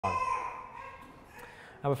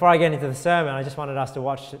Before I get into the sermon, I just wanted us to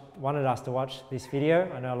watch this video.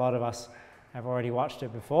 I know a lot of us have already watched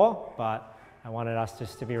it before, but I wanted us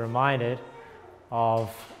just to be reminded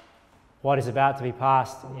of what is about to be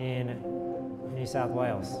passed in New South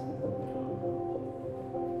Wales.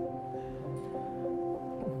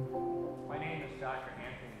 My name is Dr.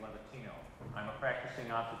 Anthony Levatino. I'm a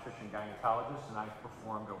practicing obstetrician gynecologist, and I've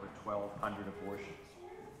performed over 1,200 abortions.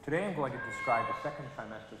 Today I'm going to describe a second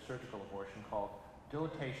trimester surgical abortion called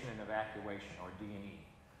dilatation and evacuation, or D&E.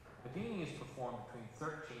 The D&E is performed between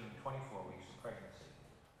 13 and 24 weeks of pregnancy.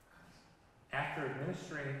 After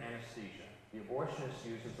administering anesthesia, the abortionist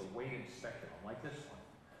uses a weighted speculum, like this one,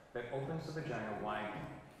 that opens the vagina widely.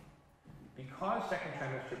 Because second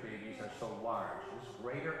trimester babies are so large, this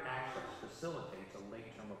greater access facilitates a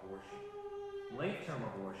late-term abortion. Late-term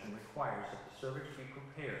abortion requires that the cervix be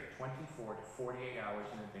prepared 24 to 48 hours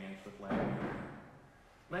in advance with laminaria.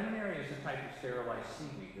 Laminaria is a type of sterilized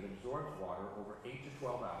seaweed that absorbs water over 8 to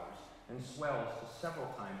 12 hours and swells to several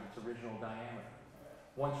times its original diameter.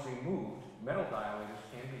 Once removed, metal dilators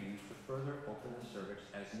can be used to further open the cervix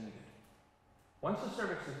as needed. Once the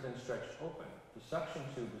cervix has been stretched open, the suction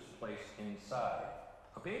tube is placed inside.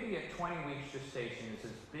 A baby at 20 weeks gestation is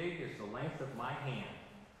as big as the length of my hand,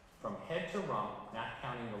 from head to rump, not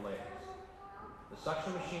counting the legs. The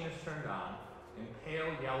suction machine is turned on, and pale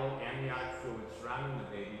yellow amniotic fluid surrounding the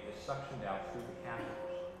baby is suctioned out through the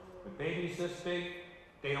catheters. With babies this big,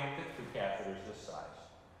 they don't fit through catheters this size.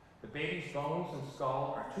 The baby's bones and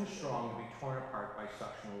skull are too strong to be torn apart by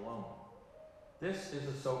suction alone. This is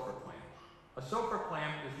a Sofer clamp. A Sofer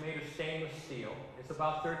clamp is made of stainless steel. It's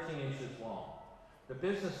about 13 inches long. The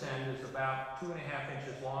business end is about 2.5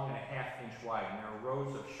 inches long and a ½ inch wide, and there are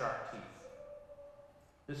rows of sharp teeth.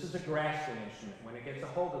 This is a grasping instrument. When it gets a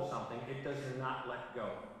hold of something, it does not let go.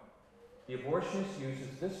 The abortionist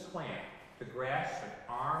uses this clamp to grasp an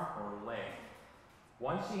arm or leg.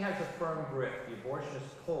 Once he has a firm grip, the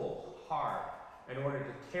abortionist pulls hard in order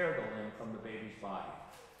to tear the limb from the baby's body.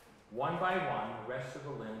 One by one, the rest of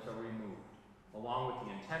the limbs are removed, along with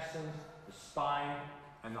the intestines, the spine,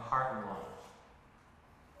 and the heart and lungs.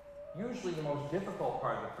 Usually the most difficult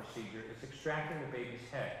part of the procedure is extracting the baby's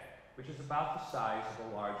head, which is about the size of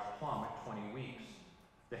a large plum at 20 weeks.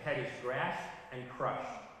 The head is grasped and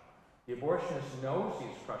crushed. The abortionist knows he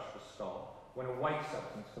has crushed the skull when a white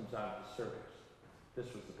substance comes out of the cervix. This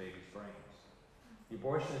was the baby's brains. The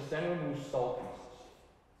abortionist then removes skull pieces.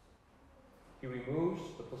 He removes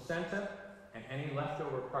the placenta and any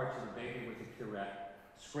leftover parts of the baby with a curette,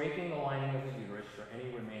 scraping the lining of the uterus for any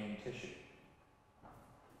remaining tissue.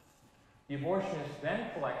 The abortionist then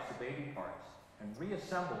collects the baby parts and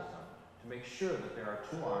reassembles them to make sure that there are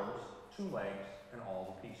 2 arms, 2 legs, and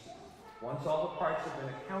all the pieces. Once all the parts have been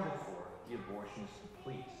accounted for, the abortion is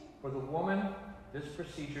complete. For the woman, this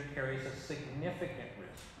procedure carries a significant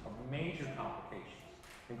risk of major complications,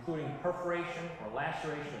 including perforation or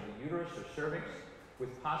laceration of the uterus or cervix,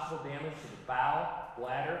 with possible damage to the bowel,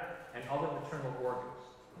 bladder, and other maternal organs.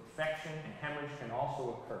 Infection and hemorrhage can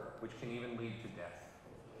also occur, which can even lead to death.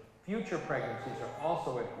 Future pregnancies are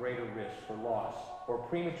also at greater risk for loss or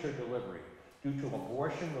premature delivery due to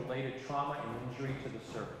abortion-related trauma and injury to the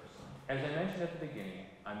cervix. As I mentioned at the beginning,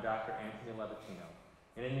 I'm Dr. Anthony Levatino,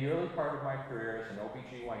 and in the early part of my career as an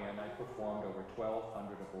OBGYN, I performed over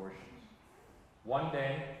 1,200 abortions. One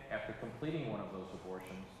day, after completing one of those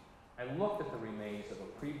abortions, I looked at the remains of a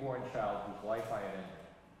preborn child whose life I had ended,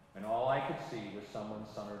 and all I could see was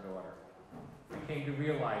someone's son or daughter. I came to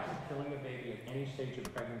realize that killing a baby at any stage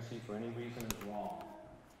of pregnancy for any reason is wrong.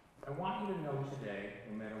 I want you to know today,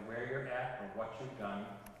 no matter where you're at or what you've done,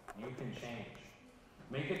 you can change.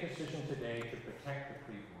 Make a decision today to protect the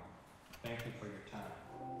preborn. Thank you for your time.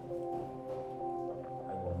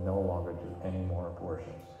 I will no longer do any more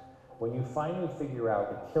abortions. When you finally figure out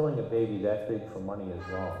that killing a baby that big for money is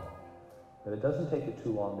wrong, that it doesn't take you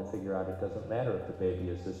too long to figure out it doesn't matter if the baby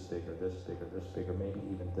is this big or this big or this big or maybe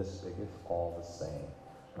even this big, it's all the same.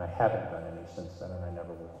 And I haven't done any since then, and I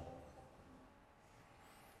never will.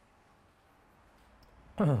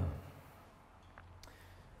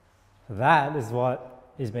 That is what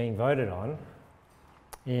is being voted on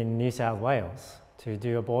in New South Wales, to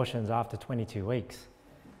do abortions after 22 weeks.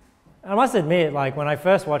 And I must admit, like when I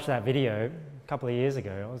first watched that video a couple of years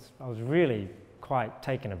ago, I was really quite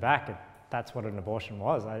taken aback at that's what an abortion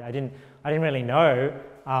was. I didn't really know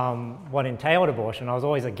what entailed abortion. I was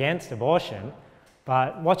always against abortion,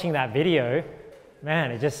 but watching that video,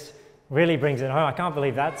 man, it just really brings it home. I can't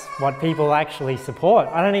believe that's what people actually support.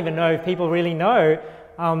 I don't even know if people really know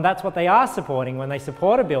that's what they are supporting when they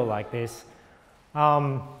support a bill like this.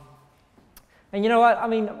 And you know what? I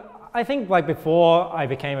mean, I think like before I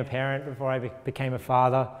became a parent, before I became a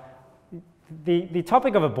father, the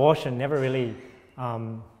topic of abortion never really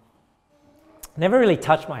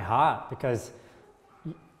touched my heart, because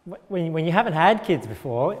when you haven't had kids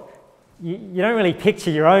before, you don't really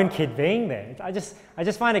picture your own kid being there. I just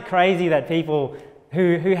find it crazy that people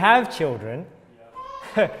who have children,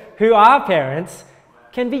 who are parents,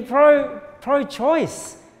 can be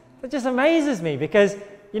pro-choice. It just amazes me, because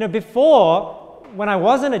before, when I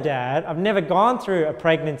wasn't a dad, I've never gone through a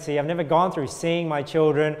pregnancy. I've never gone through seeing my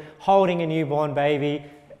children, holding a newborn baby.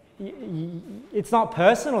 It's not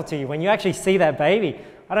personal to you when you actually see that baby.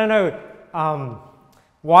 I don't know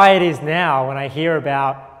why it is now when I hear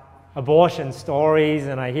about abortion stories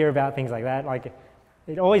and I hear about things like that, like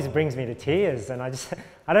it always brings me to tears, and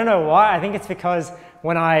I don't know why. I think it's because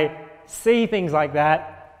when I see things like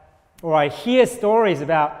that, or I hear stories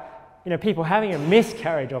about people having a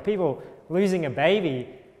miscarriage or people losing a baby,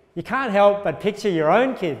 you can't help but picture your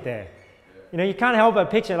own kid there. You can't help but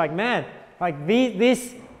picture, like, man, like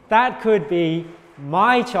that could be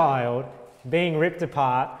my child being ripped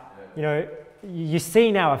apart. You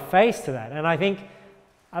see now a face to that, and I think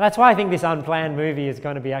that's why I think this unplanned movie is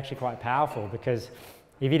going to be actually quite powerful, because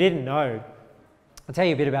if you didn't know, I'll tell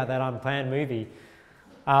you a bit about that unplanned movie.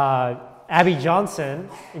 Abby Johnson,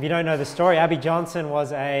 if you don't know the story, Abby Johnson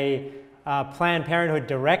was a Planned Parenthood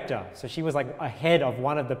director. So she was like a head of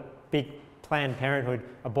one of the big Planned Parenthood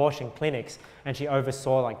abortion clinics, and she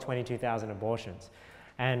oversaw like 22,000 abortions.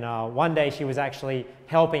 And one day she was actually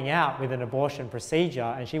helping out with an abortion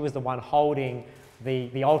procedure, and she was the one holding the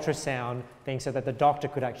ultrasound thing so that the doctor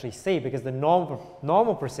could actually see, because the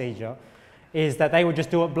normal procedure is that they would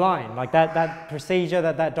just do it blind. Like that procedure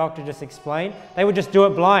that doctor just explained, they would just do it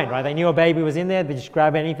blind, right? They knew a baby was in there, they just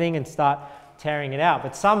grab anything and start tearing it out.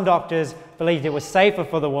 But some doctors believed it was safer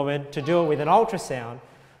for the woman to do it with an ultrasound.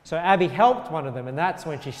 So Abby helped one of them, and that's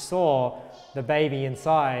when she saw the baby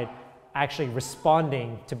inside actually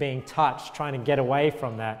responding to being touched, trying to get away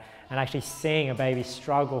from that, and actually seeing a baby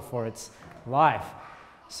struggle for its life.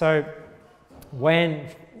 So when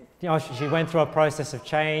she went through a process of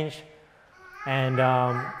change, and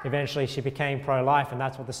eventually she became pro-life, and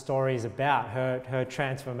that's what the story is about, her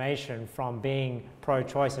transformation from being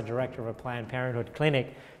pro-choice, a director of a Planned Parenthood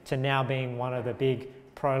clinic, to now being one of the big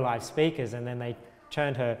pro-life speakers. And then they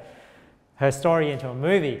turned her story into a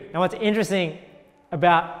movie. And what's interesting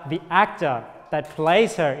about the actor that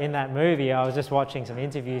plays her in that movie, I was just watching some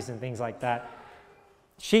interviews and things like that,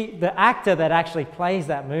 the actor that actually plays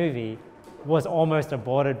that movie was almost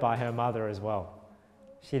aborted by her mother as well.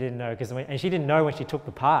 She didn't know, and she didn't know when she took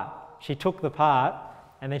the part. She took the part,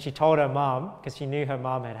 and then she told her mum, because she knew her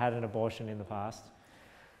mum had had an abortion in the past.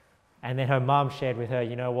 And then her mum shared with her,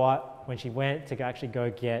 you know what, when she went to actually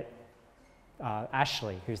go get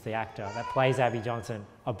Ashley, who's the actor that plays Abby Johnson,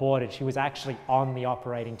 aborted, she was actually on the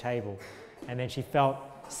operating table. And then she felt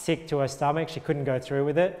sick to her stomach, she couldn't go through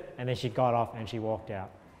with it, and then she got off and she walked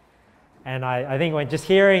out. And I think when just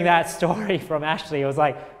hearing that story from Ashley, it was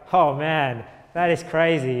like, oh man, that is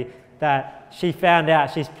crazy that she found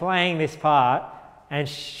out she's playing this part, and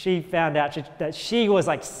she found out that she was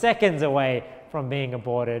like seconds away from being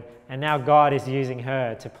aborted, and now God is using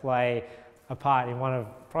her to play a part in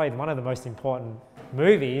probably one of the most important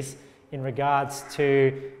movies in regards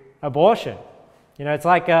to abortion. It's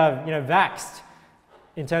like Vaxxed,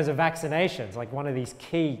 in terms of vaccinations, like one of these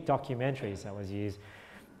key documentaries that was used.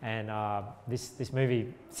 And this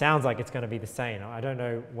movie sounds like it's going to be the same. I don't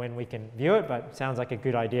know when we can view it, but it sounds like a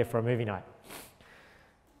good idea for a movie night.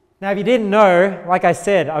 Now, if you didn't know, like I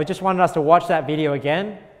said, I just wanted us to watch that video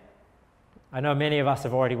again. I know many of us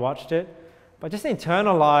have already watched it, but just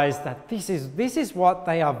internalize that this is what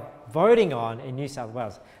they are voting on in New South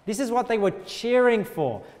Wales. This is what they were cheering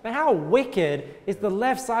for. But how wicked is the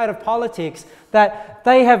left side of politics that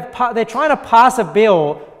they're trying to pass a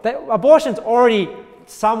bill that abortion's already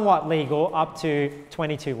somewhat legal up to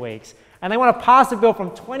 22 weeks. And they want to pass a bill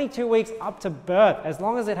from 22 weeks up to birth, as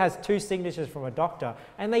long as it has 2 signatures from a doctor.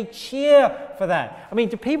 And they cheer for that. I mean,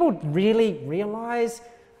 do people really realize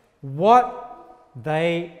what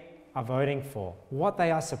they are voting for, what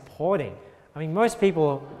they are supporting? I mean, most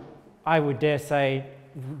people, I would dare say,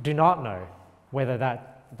 do not know whether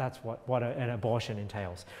that's what an abortion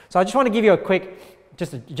entails. So I just want to give you a quick,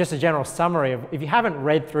 just a general summary of, if you haven't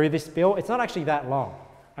read through this bill, it's not actually that long.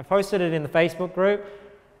 I posted it in the Facebook group.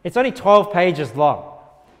 It's only 12 pages long.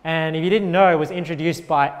 And if you didn't know, it was introduced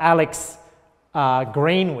by Alex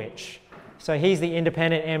Greenwich. So he's the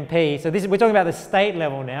independent MP. So we're talking about the state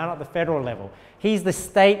level now, not the federal level. He's the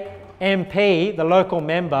state MP, the local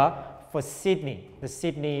member for Sydney, the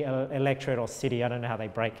Sydney electorate or city. I don't know how they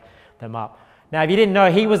break them up. Now, if you didn't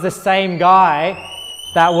know, he was the same guy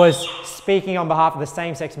that was speaking on behalf of the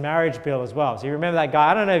same-sex marriage bill as well. So you remember that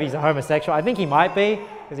guy? I don't know if he's a homosexual. I think he might be,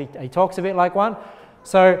 because he talks a bit like one.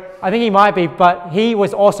 So I think he might be, but he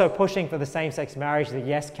was also pushing for the same-sex marriage, the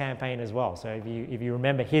Yes campaign as well. So if you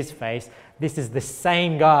remember his face, this is the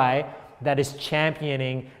same guy that is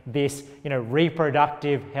championing this,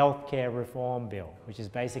 reproductive healthcare reform bill, which is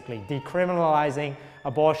basically decriminalizing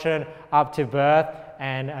abortion up to birth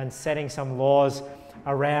and setting some laws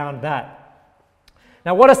around that.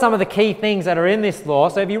 Now, what are some of the key things that are in this law?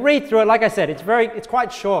 So if you read through it, like I said, it's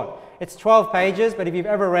quite short. It's 12 pages, but if you've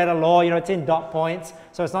ever read a law, it's in dot points,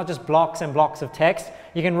 so it's not just blocks and blocks of text.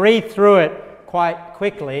 You can read through it quite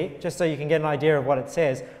quickly, just so you can get an idea of what it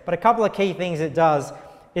says. But a couple of key things it does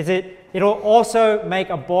is it'll also make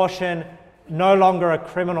abortion no longer a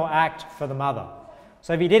criminal act for the mother.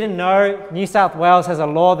 So if you didn't know, New South Wales has a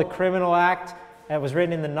law, the Criminal Act, that was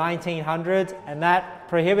written in the 1900s, and that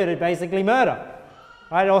prohibited basically murder.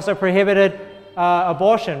 Right? It also prohibited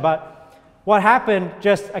abortion. But what happened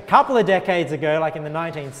just a couple of decades ago, like in the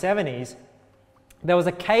 1970s, there was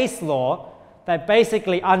a case law that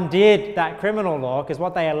basically undid that criminal law, because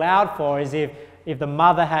what they allowed for is if the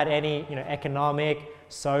mother had any economic,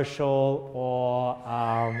 social, or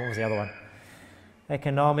what was the other one?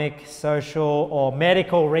 Economic, social, or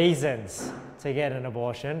medical reasons to get an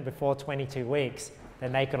abortion before 22 weeks,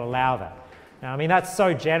 then they could allow that. Now, I mean, that's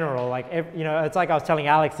so general. Like, it's like I was telling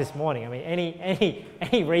Alex this morning. I mean,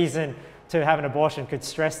 any reason to have an abortion could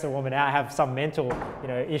stress the woman out, have some mental,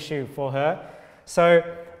 issue for her. So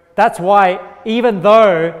that's why, even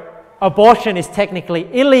though abortion is technically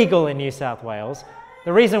illegal in New South Wales,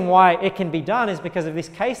 the reason why it can be done is because of this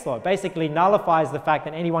case law. It basically nullifies the fact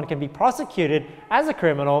that anyone can be prosecuted as a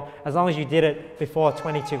criminal as long as you did it before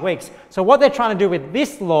 22 weeks. So what they're trying to do with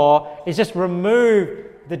this law is just remove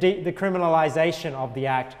the criminalization of the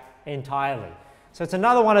act entirely. So it's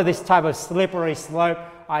another one of this type of slippery slope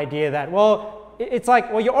idea that, it's like,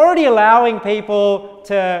 you're already allowing people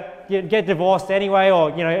to get divorced anyway, or,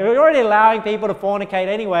 you're already allowing people to fornicate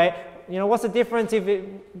anyway. What's the difference if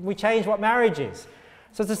we change what marriage is?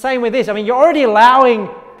 So it's the same with this. I mean, you're already allowing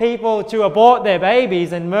people to abort their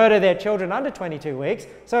babies and murder their children under 22 weeks,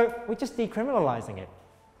 so we're just decriminalizing it.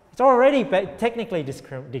 It's already technically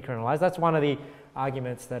decriminalized. That's one of the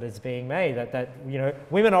arguments that is being made, that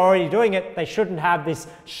women are already doing it. They shouldn't have this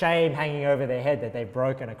shame hanging over their head that they've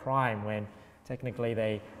broken a crime, when technically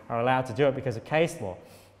they are allowed to do it because of case law.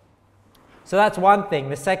 So that's one thing.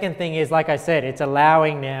 The second thing is, like I said, it's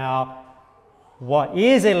allowing now what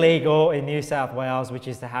is illegal in New South Wales, which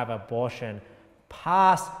is to have abortion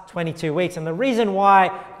past 22 weeks. And the reason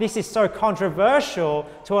why this is so controversial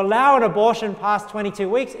to allow an abortion past 22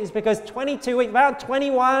 weeks is because 22 weeks, about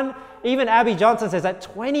 21, even Abby Johnson says at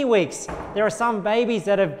 20 weeks, there are some babies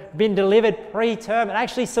that have been delivered preterm and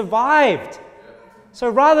actually survived. So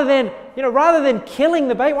rather than killing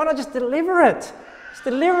the baby, why not just deliver it? Just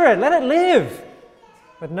deliver it, let it live.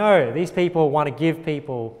 But no, these people want to give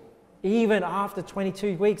people, even after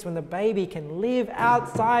 22 weeks, when the baby can live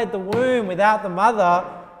outside the womb without the mother,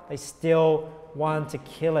 they still want to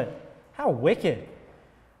kill it. How wicked.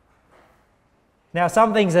 Now,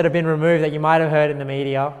 some things that have been removed that you might have heard in the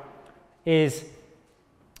media is,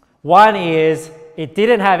 one is, it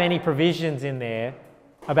didn't have any provisions in there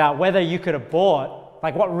about whether you could abort,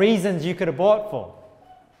 like what reasons you could abort for.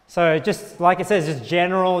 So just like it says, just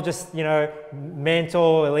general,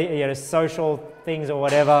 mental, social things or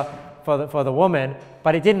whatever for the woman,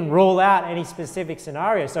 but it didn't rule out any specific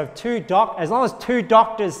scenario. So as long as 2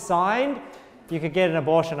 doctors signed, you could get an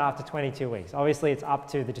abortion after 22 weeks. Obviously, it's up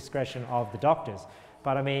to the discretion of the doctors.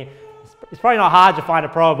 But I mean, it's probably not hard to find a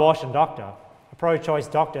pro-abortion doctor, a pro-choice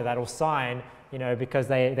doctor that will sign, because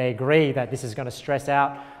they agree that this is going to stress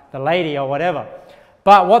out the lady or whatever.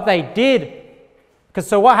 But what they did,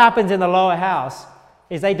 so what happens in the lower house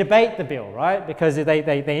is they debate the bill, right? Because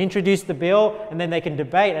they introduce the bill, and then they can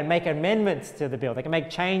debate and make amendments to the bill. They can make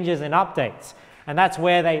changes and updates. And that's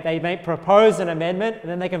where they may propose an amendment, and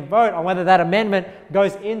then they can vote on whether that amendment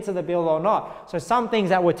goes into the bill or not. So some things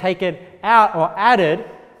that were taken out or added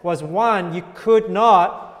was, one, you could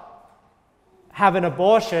not have an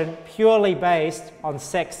abortion purely based on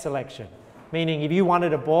sex selection. Meaning if you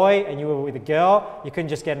wanted a boy and you were with a girl, you couldn't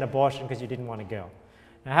just get an abortion because you didn't want a girl.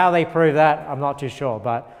 Now, how they prove that, I'm not too sure,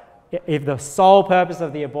 but if the sole purpose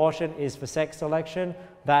of the abortion is for sex selection,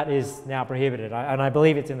 that is now prohibited. And I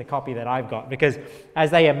believe it's in the copy that I've got, because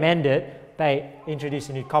as they amend it, they introduce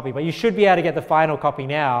a new copy. But you should be able to get the final copy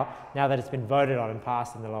now that it's been voted on and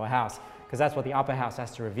passed in the lower house, because that's what the upper house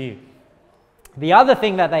has to review. The other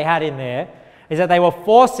thing that they had in there is that they were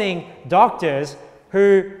forcing doctors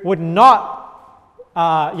who would not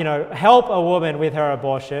help a woman with her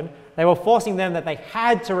abortion. They were forcing them that they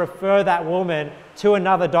had to refer that woman to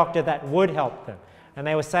another doctor that would help them. And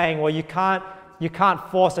they were saying, well, you can't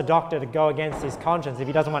force a doctor to go against his conscience. If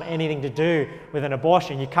he doesn't want anything to do with an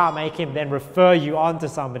abortion, you can't make him then refer you on to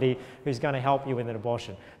somebody who's going to help you with an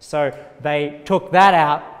abortion. So they took that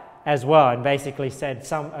out as well and basically said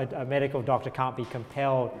a medical doctor can't be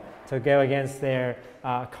compelled to go against their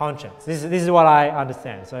conscience. This is what I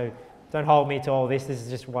understand. So don't hold me to all this. This is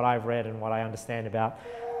just what I've read and what I understand about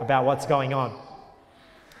what's going on.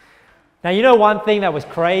 Now, you know one thing that was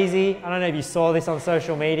crazy? I don't know if you saw this on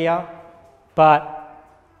social media, but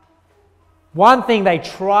one thing they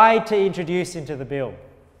tried to introduce into the bill,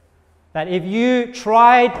 that if you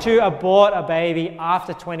tried to abort a baby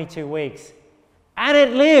after 22 weeks and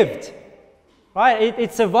it lived, right?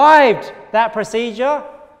 It survived that procedure,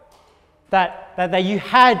 that you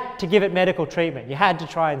had to give it medical treatment. You had to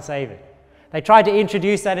try and save it. They tried to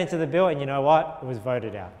introduce that into the bill, and you know what? It was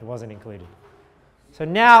voted out. It wasn't included. So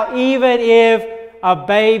now even if a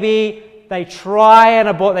baby, they try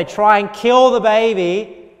and kill the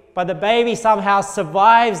baby, but the baby somehow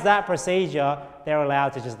survives that procedure, they're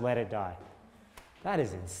allowed to just let it die. That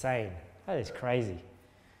is insane. That is crazy.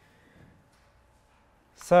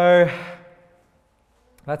 So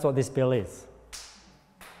that's what this bill is.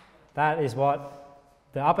 That is what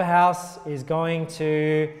the upper house is going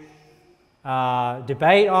to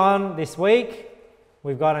debate on this week.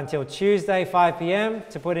 We've got until Tuesday, 5 p.m.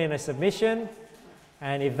 to put in a submission.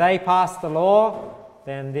 And if they pass the law,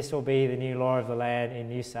 then this will be the new law of the land in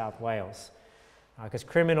New South Wales. Because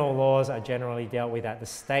criminal laws are generally dealt with at the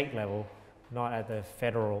state level, not at the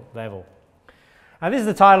federal level. This is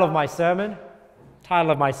the title of my sermon. The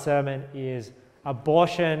title of my sermon is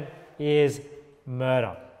Abortion is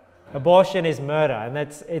Murder. Abortion is murder, and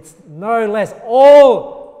it's no less.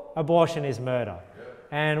 All abortion is murder.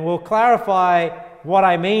 And we'll clarify what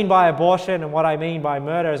I mean by abortion and what I mean by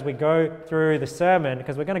murder as we go through the sermon,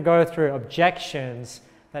 because we're going to go through objections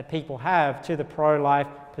that people have to the pro-life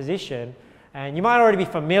position. And you might already be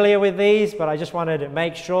familiar with these, but I just wanted to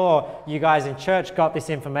make sure you guys in church got this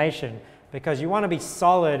information, because you want to be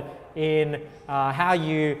solid in how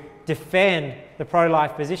you defend the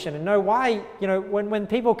pro-life position and know why, when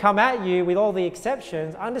people come at you with all the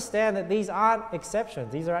exceptions, understand that these aren't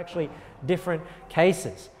exceptions. These are actually different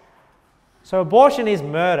cases. So abortion is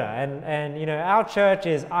murder, and our church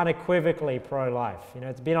is unequivocally pro-life.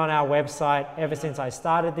 It's been on our website ever since I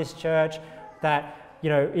started this church that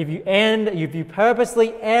if you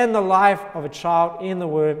purposely end the life of a child in the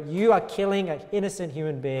womb, you are killing an innocent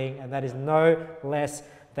human being, and that is no less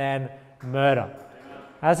than murder.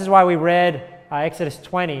 This is why we read Exodus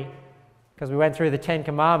 20, because we went through the 10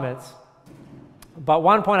 Commandments. But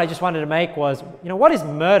one point I just wanted to make was, what is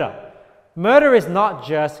murder? Murder is not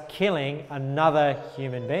just killing another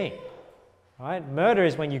human being, right? Murder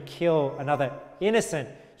is when you kill another innocent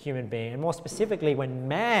human being, and more specifically, when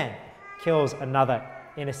man kills another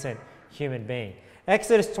innocent human being.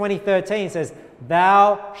 Exodus 20:13 says,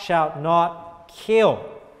 "Thou shalt not kill."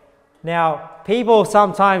 Now, people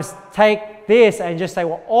sometimes take this and just say,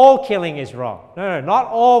 well, all killing is wrong. No, not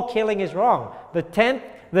all killing is wrong. The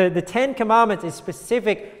 10 Commandments is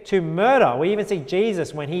specific to murder. We even see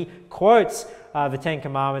Jesus when he quotes the 10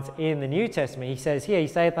 Commandments in the New Testament. He says here, he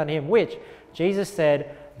saith unto him, which? Jesus said,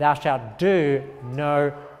 "Thou shalt do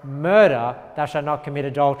no murder, thou shalt not commit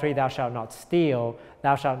adultery, thou shalt not steal,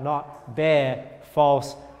 thou shalt not bear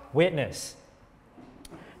false witness."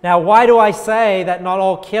 Now, why do I say that not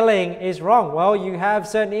all killing is wrong? Well, you have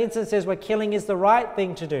certain instances where killing is the right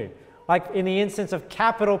thing to do, like in the instance of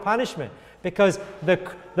capital punishment, because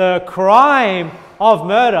the crime of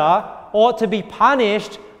murder ought to be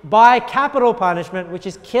punished by capital punishment, which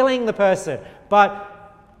is killing the person. But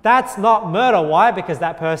that's not murder. Why? Because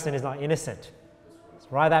that person is not innocent.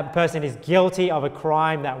 Right? That person is guilty of a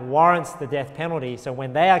crime that warrants the death penalty. So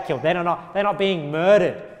when they are killed, they're not being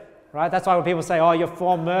murdered. Right? That's why when people say, oh, you're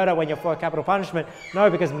for murder when you're for capital punishment. No,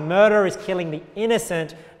 because murder is killing the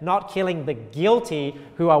innocent, not killing the guilty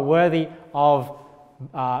who are worthy of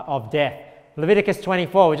death. Leviticus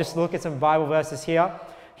 24, we'll just look at some Bible verses here.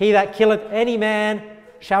 "He that killeth any man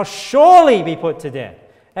shall surely be put to death."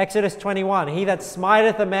 Exodus 21, "He that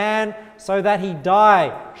smiteth a man so that he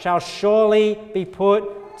die shall surely be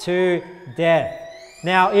put to death."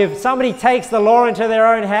 Now, if somebody takes the law into their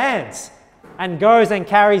own hands and goes and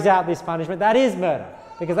carries out this punishment, that is murder,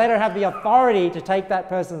 because they don't have the authority to take that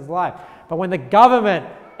person's life. But when the government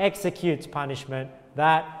executes punishment,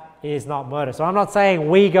 that is not murder. So I'm not saying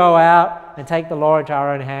we go out and take the law into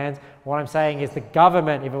our own hands. What I'm saying is the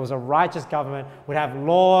government, if it was a righteous government, would have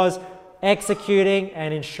laws executing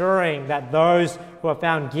and ensuring that those who are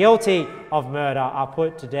found guilty of murder are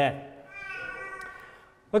put to death.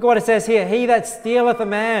 Look at what it says here. He that stealeth a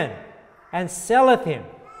man and selleth him,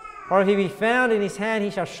 or if he be found in his hand,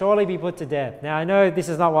 he shall surely be put to death. Now I know this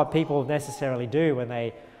is not what people necessarily do when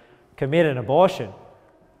they commit an abortion.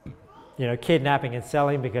 You know, kidnapping and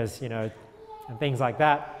selling because, you know, and things like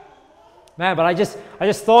that. Man, but I just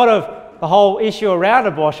thought of the whole issue around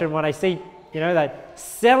abortion when I see, you know, that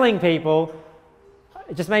selling people.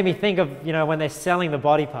 It just made me think of, you know, when they're selling the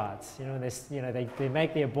body parts. You know, when they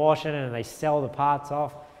make the abortion and they sell the parts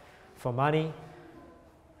off for money.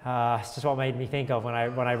 It's just what made me think of when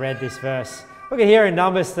I read this verse. Look at here in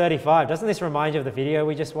Numbers 35. Doesn't this remind you of the video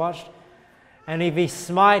we just watched? And if he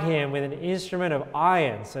smite him with an instrument of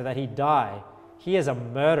iron so that he die, he is a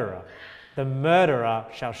murderer. The murderer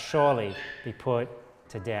shall surely be put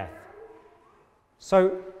to death.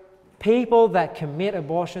 So people that commit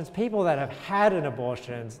abortions, people that have had an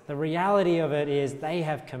abortion, the reality of it is they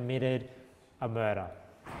have committed a murder.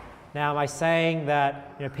 Now, am I saying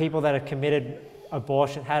that, you know, people that have committed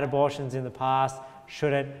had abortions in the past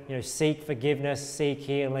shouldn't, you know, seek forgiveness, seek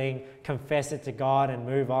healing, confess it to God and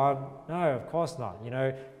move on? No, of course not. You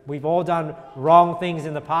know, we've all done wrong things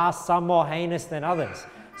in the past, some more heinous than others.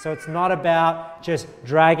 So it's not about just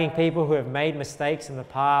dragging people who have made mistakes in the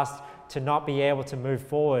past to not be able to move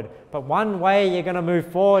forward. But one way you're going to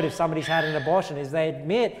move forward if somebody's had an abortion is they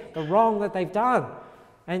admit the wrong that they've done.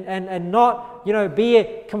 And not, you know,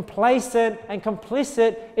 be complacent and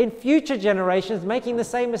complicit in future generations making the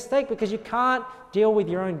same mistake, because you can't deal with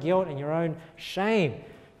your own guilt and your own shame.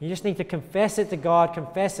 You just need to confess it to God,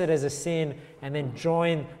 confess it as a sin, and then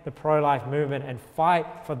join the pro-life movement and fight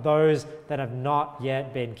for those that have not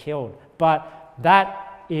yet been killed. But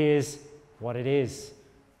that is what it is.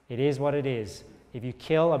 It is what it is. If you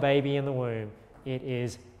kill a baby in the womb, it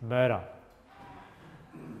is murder.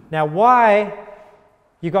 Now, why?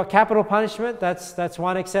 You've got capital punishment, that's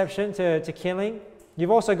one exception to killing.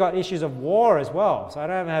 You've also got issues of war as well. So I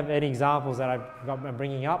don't have any examples that I'm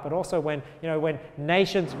bringing up, but also when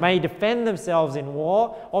nations may defend themselves in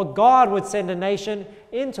war, or God would send a nation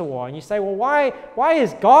into war. And you say, well, why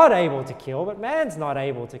is God able to kill, but man's not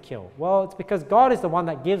able to kill? Well, it's because God is the one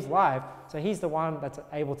that gives life, so he's the one that's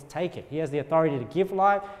able to take it. He has the authority to give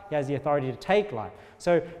life, he has the authority to take life.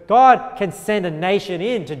 So God can send a nation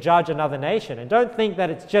in to judge another nation. And don't think that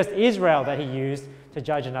it's just Israel that he used to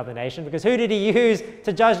judge another nation, because who did he use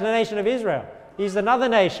to judge the nation of Israel? He used another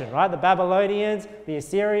nation, right? The Babylonians, the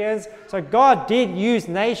Assyrians. So God did use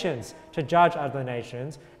nations to judge other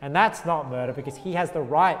nations, and that's not murder, because he has the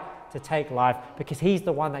right to take life, because he's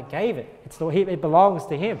the one that gave it. It belongs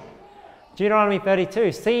to him. Deuteronomy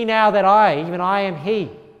 32, see now that even I am he,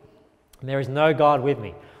 and there is no God with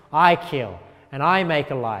me. I kill, and I make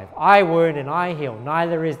alive. I wound, and I heal.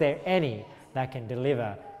 Neither is there any that can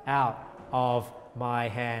deliver out of my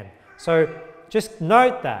hand. So just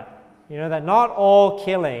note that, that not all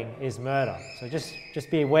killing is murder. So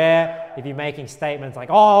just be aware if you're making statements like,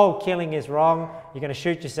 oh, killing is wrong, you're going to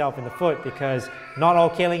shoot yourself in the foot, because not all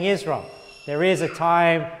killing is wrong. There is a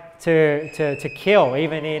time to kill.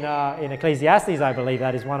 Even in Ecclesiastes, I believe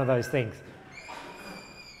that is one of those things.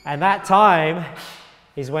 And that time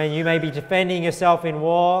is when you may be defending yourself in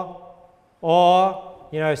war, or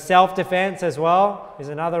self-defense as well is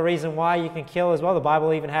another reason why you can kill as well. The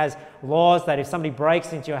Bible even has laws that if somebody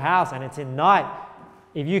breaks into your house and it's in night,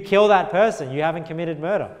 if you kill that person, you haven't committed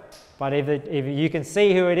murder. But if you can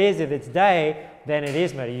see who it is, if it's day, then it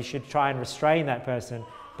is murder. You should try and restrain that person.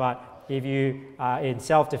 But if you are in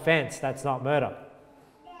self-defense, that's not murder.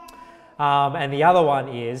 And the other one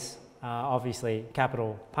is obviously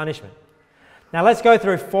capital punishment. Now let's go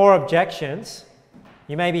through 4 objections.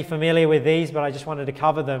 You may be familiar with these, but I just wanted to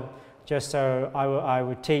cover them just so I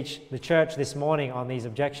would teach the church this morning on these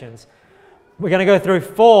objections. We're going to go through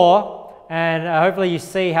 4, and hopefully you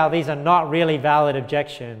see how these are not really valid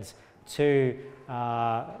objections to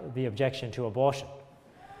the objection to abortion.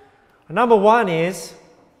 Number 1 is,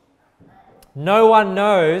 no one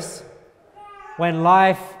knows when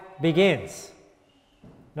life begins.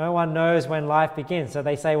 No one knows when life begins. So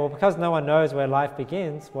they say, well, because no one knows where life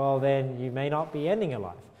begins, well, then you may not be ending a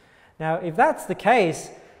life. Now, if that's the case,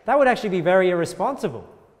 that would actually be very irresponsible.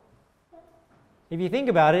 If you think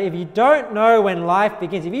about it, if you don't know when life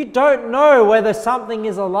begins, if you don't know whether something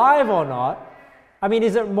is alive or not, I mean,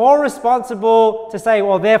 is it more responsible to say,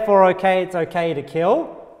 well, therefore, it's okay to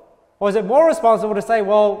kill? Or is it more responsible to say,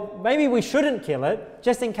 well, maybe we shouldn't kill it,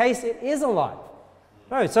 just in case it is alive?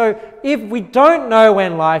 No, so if we don't know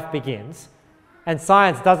when life begins, and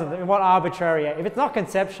science doesn't, what arbitrary, if it's not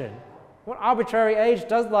conception, what arbitrary age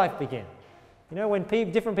does life begin? You know, when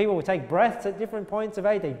different people will take breaths at different points of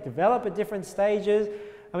age, they develop at different stages.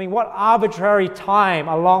 I mean, what arbitrary time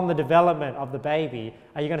along the development of the baby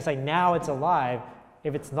are you going to say now it's alive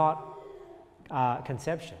if it's not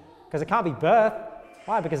conception? Because it can't be birth.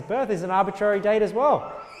 Why? Because birth is an arbitrary date as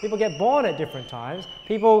well. People get born at different times.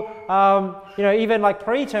 People, even like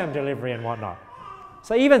preterm delivery and whatnot.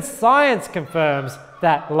 So even science confirms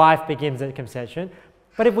that life begins at conception.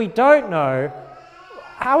 But if we don't know,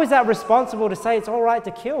 how is that responsible to say it's all right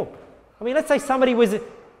to kill? I mean, let's say somebody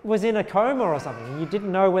was in a coma or something and you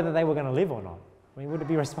didn't know whether they were going to live or not. I mean, would it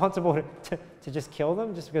be responsible to just kill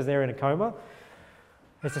them just because they're in a coma?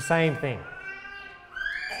 It's the same thing.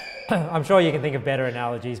 I'm sure you can think of better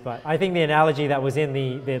analogies, but I think the analogy that was in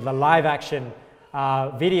the live action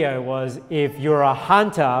video was if you're a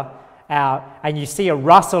hunter out and you see a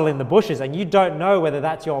rustle in the bushes and you don't know whether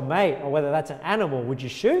that's your mate or whether that's an animal, would you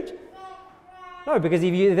shoot? No, because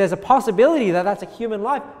if there's a possibility that that's a human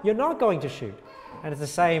life, you're not going to shoot. And it's the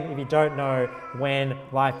same if you don't know when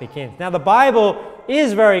life begins. Now, the Bible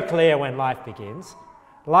is very clear when life begins.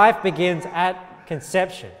 Life begins at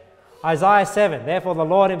conception. Isaiah 7, therefore the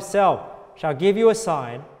Lord himself shall give you a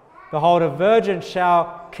sign. Behold, a virgin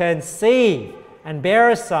shall conceive and bear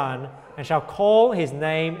a son and shall call his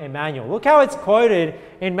name Emmanuel. Look how it's quoted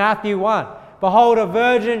in Matthew 1. Behold, a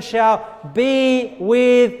virgin shall be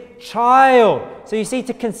with child. So you see,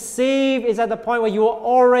 to conceive is at the point where you are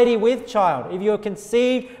already with child. If you are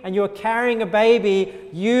conceived and you are carrying a baby,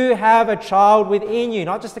 you have a child within you,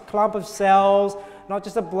 not just a clump of cells, not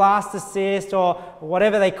just a blastocyst or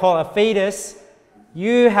whatever they call a fetus.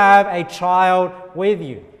 You have a child with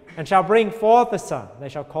you, and shall bring forth a son. They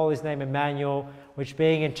shall call his name Emmanuel, which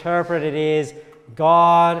being interpreted is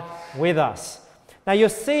God with us. Now you'll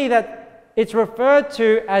see that it's referred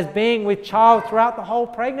to as being with child throughout the whole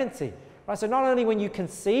pregnancy. Right? So not only when you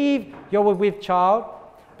conceive, you're with child,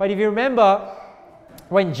 but if you remember,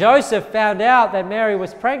 when Joseph found out that Mary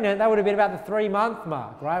was pregnant, that would have been about the 3-month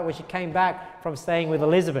mark, right? Where she came back from staying with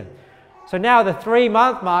Elizabeth. So now the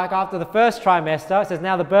 3-month mark after the first trimester, it says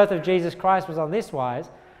now the birth of Jesus Christ was on this wise,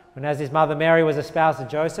 when as his mother Mary was espoused to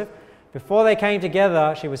Joseph, before they came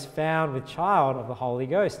together, she was found with child of the Holy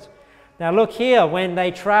Ghost. Now look here, when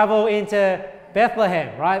they travel into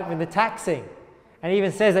Bethlehem, right, with the taxing, and it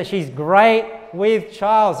even says that she's great with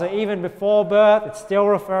child. So even before birth, it's still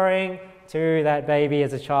referring to that baby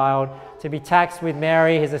as a child. To be taxed with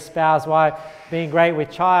Mary, his espoused wife, being great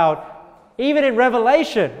with child. Even in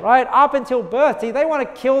Revelation, right, up until birth. See, they want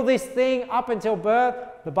to kill this thing up until birth.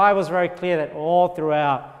 The Bible is very clear that all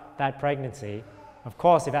throughout that pregnancy, of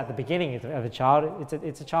course, if at the beginning of a child,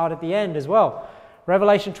 it's a child at the end as well.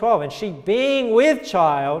 Revelation 12, and she being with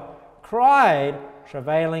child, cried,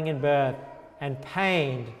 travailing in birth, and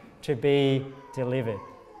pained to be delivered.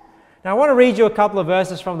 Now I want to read you a couple of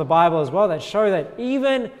verses from the Bible as well that show that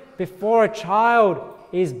even before a child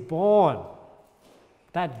is born,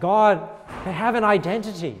 that God, they have an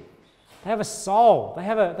identity, they have a soul,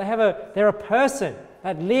 they're a person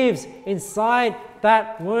that lives inside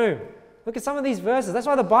that womb. Look at some of these verses. That's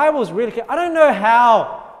why the Bible is really clear. I don't know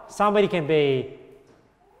how somebody can be,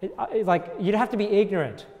 like, you'd have to be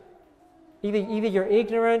ignorant. Either you're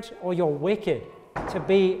ignorant or you're wicked to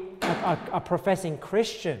be a professing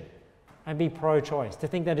Christian and be pro-choice, to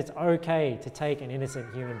think that it's okay to take an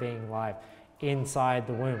innocent human being life inside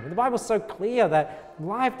the womb. The Bible's so clear that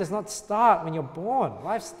life does not start when you're born.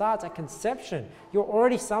 Life starts at conception. You're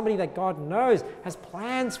already somebody that God knows, has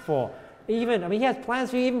plans for. He has plans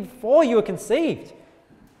for you even before you were conceived.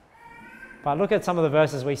 But look at some of the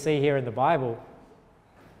verses we see here in the Bible.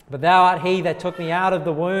 But thou art he that took me out of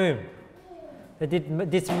the womb, that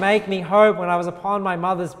didst make me hope when I was upon my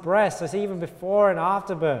mother's breast. So see, even before and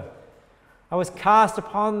after birth. I was cast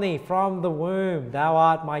upon thee from the womb. Thou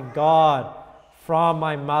art my God from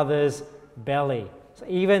my mother's belly. So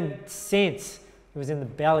even since he was in the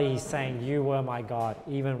belly, he's saying, you were my God,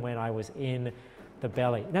 even when I was in the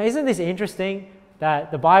belly. Now, isn't this interesting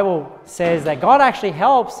that the Bible says that God actually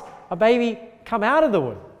helps a baby come out of the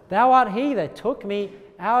womb? Thou art he that took me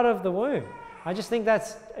out of the womb. I just think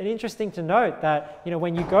that's interesting to note that,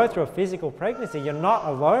 when you go through a physical pregnancy, you're not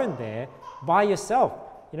alone there by yourself.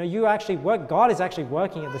 You actually work, God is actually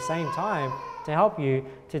working at the same time to help you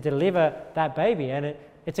to deliver that baby. And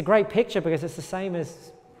it's a great picture because it's the same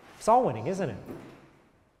as soul winning, isn't it?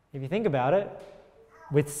 If you think about it,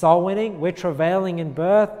 with soul winning, we're travailing in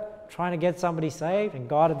birth, trying to get somebody saved, and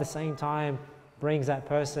God at the same time brings that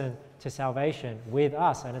person to salvation with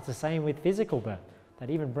us. And it's the same with physical birth. that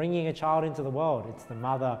even bringing a child into the world, it's the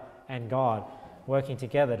mother and God working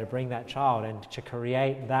together to bring that child and to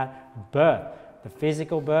create that birth, the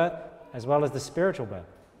physical birth as well as the spiritual birth.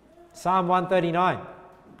 Psalm 139,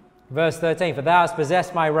 verse 13, "For thou hast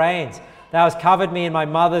possessed my reins, thou hast covered me in my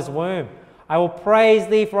mother's womb. I will praise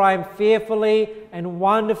thee, for I am fearfully and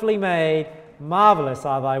wonderfully made. Marvelous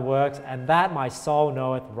are thy works, and that my soul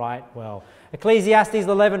knoweth right well." Ecclesiastes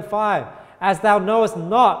 11:5, "As thou knowest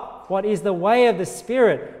not what is the way of the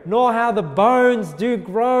Spirit, nor how the bones do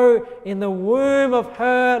grow in the womb of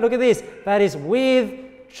her," look at this, "that is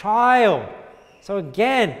with child." So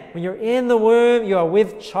again, when you're in the womb, you are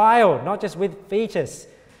with child, not just with fetus.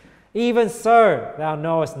 "Even so, thou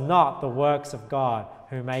knowest not the works of God,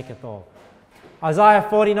 who maketh all." Isaiah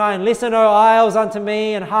 49, "Listen, O isles, unto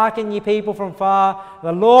me, and hearken, ye people from far.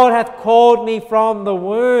 The Lord hath called me from the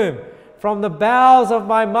womb, from the bowels of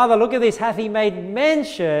my mother." Look at this, "hath he made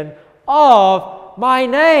mention of my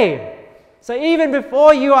name." So even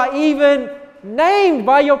before you are even named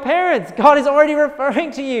by your parents, God is already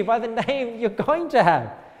referring to you by the name you're going to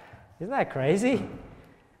have. Isn't that crazy?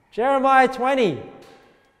 Jeremiah 20.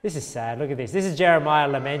 This is sad. Look at this. This is Jeremiah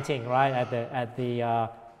lamenting, right, at the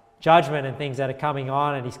judgment and things that are coming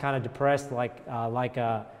on, and he's kind of depressed like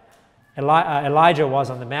Elijah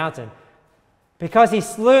was on the mountain. "Because he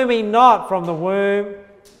slew me not from the womb,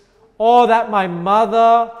 or that my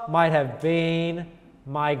mother might have been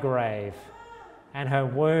my grave, and her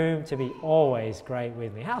womb to be always great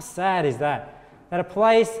with me." How sad is that? That a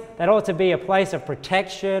place that ought to be a place of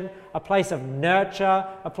protection, a place of nurture,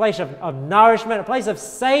 a place of nourishment, a place of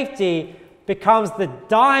safety becomes the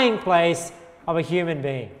dying place of a human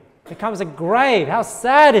being. It becomes a grave. How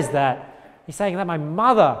sad is that? He's saying that my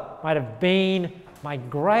mother might have been my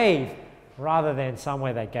grave rather than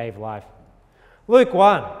somewhere that gave life. Luke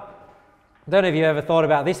 1. I don't know if you ever thought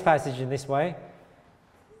about this passage in this way.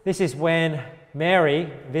 This is when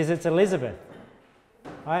Mary visits Elizabeth,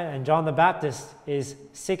 right? And John the Baptist is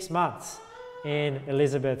 6 months in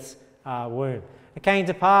Elizabeth's womb. It came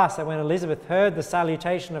to pass that when Elizabeth heard the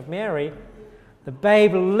salutation of Mary, the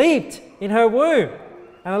babe leaped in her womb,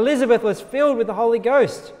 and Elizabeth was filled with the Holy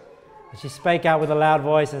Ghost. And she spake out with a loud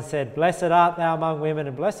voice and said, "Blessed art thou among women,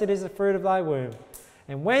 and blessed is the fruit of thy womb.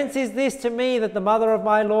 And whence is this to me, that the mother of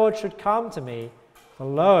my Lord should come to me? For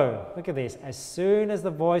lo," look at this, "as soon as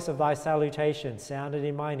the voice of thy salutation sounded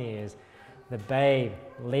in mine ears, the babe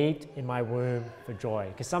leaped in my womb for joy."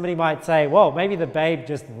 Because somebody might say, well, maybe the babe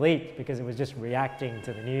just leaped because it was just reacting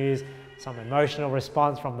to the news, some emotional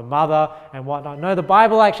response from the mother and whatnot. No, the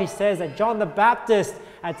Bible actually says that John the Baptist,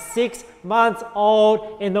 at 6 months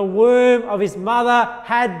old, in the womb of his mother,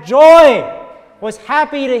 had joy, was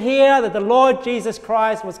happy to hear that the Lord Jesus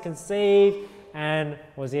Christ was conceived and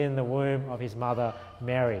was in the womb of his mother,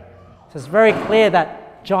 Mary. So it's very clear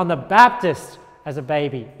that John the Baptist, as a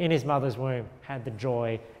baby in his mother's womb, had the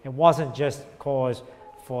joy. It wasn't just cause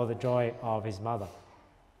for the joy of his mother.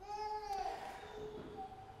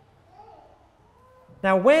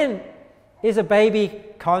 Now, when is a baby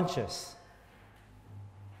conscious?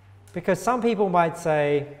 Because some people might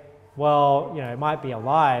say, well, it might be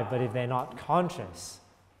alive, but if they're not conscious,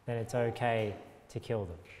 then it's okay to kill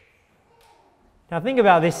them. Now, think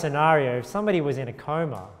about this scenario. If somebody was in a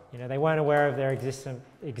coma, they weren't aware of their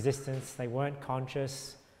existence, they weren't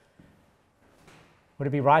conscious, would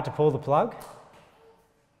it be right to pull the plug?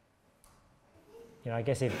 I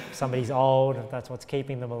guess if somebody's old, if that's what's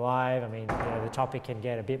keeping them alive, the topic can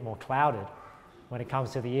get a bit more clouded when it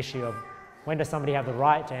comes to the issue of when does somebody have the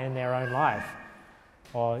right to end their own life?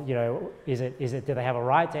 Or, do they have a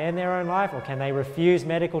right to end their own life, or can they refuse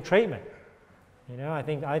medical treatment? I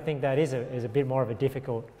think that is a bit more of a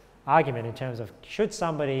difficult argument in terms of should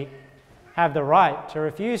somebody have the right to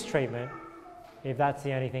refuse treatment if that's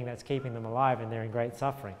the only thing that's keeping them alive and they're in great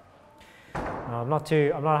suffering. I'm not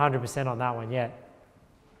 100% on that one yet.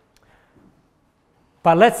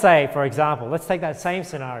 But let's say, for example, let's take that same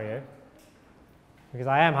scenario, because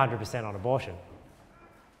I am 100% on abortion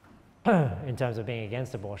in terms of being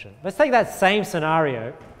against abortion. Let's take that same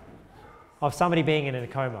scenario of somebody being in a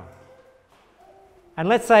coma. And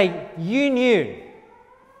let's say you knew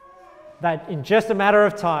that in just a matter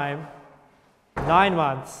of time, 9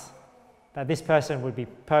 months, that this person would be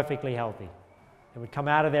perfectly healthy. They would come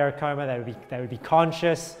out of their coma, they would be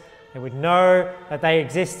conscious, they would know that they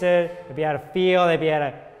existed, they'd be able to feel, they'd be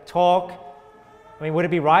able to talk. Would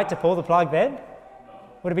it be right to pull the plug then?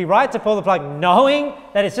 Would it be right to pull the plug knowing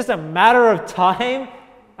that it's just a matter of time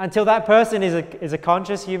until that person is a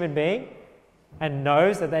conscious human being and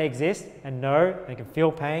knows that they exist and know they can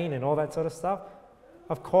feel pain and all that sort of stuff?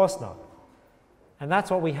 Of course not. And that's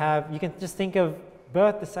what we have. You can just think of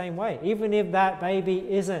birthed the same way, even if that baby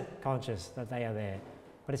isn't conscious that they are there.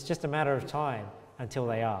 But it's just a matter of time until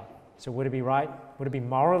they are. So would it be right? Would it be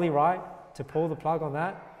morally right to pull the plug on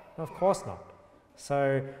that? No, of course not.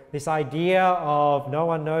 So this idea of no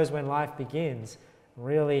one knows when life begins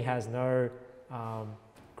really has no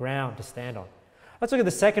ground to stand on. Let's look at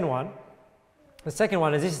the second one. The second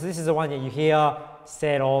one is this is the one that you hear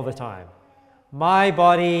said all the time. My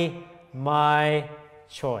body, my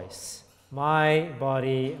choice. My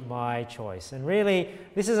body, my choice. And really,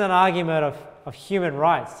 this is an argument of human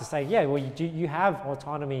rights to say, yeah, well, you have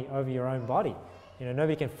autonomy over your own body. You know,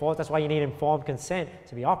 nobody can force. That's why you need informed consent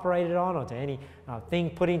to be operated on or to any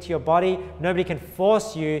thing put into your body. Nobody can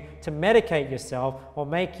force you to medicate yourself or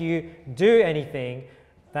make you do anything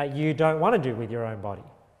that you don't want to do with your own body.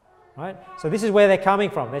 Right? So this is where they're coming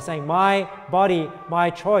from. They're saying, my body, my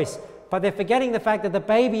choice. But they're forgetting the fact that the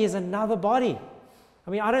baby is another body. I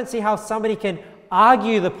mean, I don't see how somebody can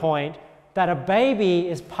argue the point that a baby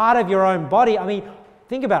is part of your own body. I mean,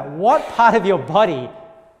 think about it. What part of your body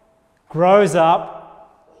grows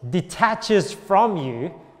up, detaches from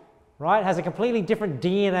you, right? Has a completely different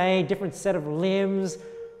DNA, different set of limbs,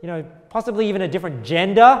 you know, possibly even a different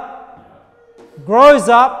gender. Grows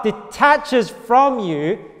up, detaches from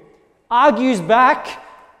you, argues back,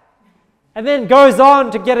 and then goes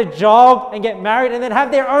on to get a job and get married and then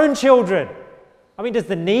have their own children. I mean, does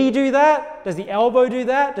the knee do that? Does the elbow do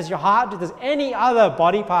that? Does your heart do that? Does any other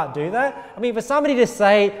body part do that? I mean, for somebody to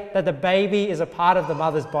say that the baby is a part of the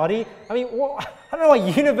mother's body, I mean, I don't know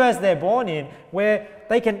what universe they're born in where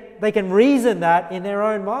they can reason that in their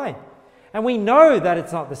own mind. And we know that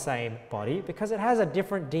it's not the same body because it has a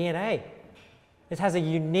different DNA. It has a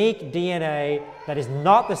unique DNA that is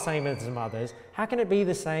not the same as the mother's. How can it be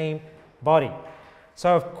the same body?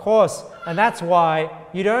 So of course, and that's why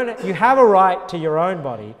you have a right to your own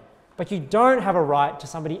body, but you don't have a right to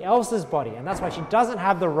somebody else's body. And that's why she doesn't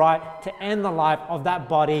have the right to end the life of that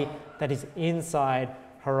body that is inside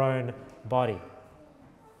her own body.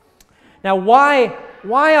 Now, why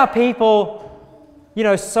are people, you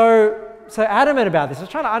know, so adamant about this? I was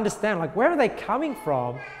trying to understand, like, where are they coming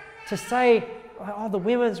from to say, oh, the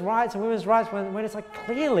women's rights and women's rights, when it's like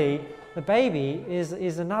clearly the baby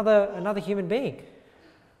is another human being.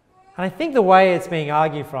 And I think the way it's being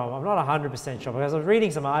argued from, I'm not 100% sure, because I was reading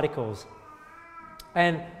some articles,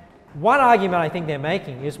 and one argument I think they're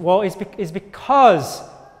making is, well, is because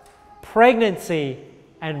pregnancy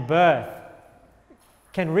and birth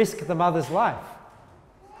can risk the mother's life.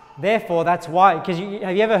 Therefore, that's why, because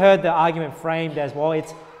have you ever heard the argument framed as, well,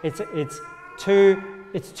 it's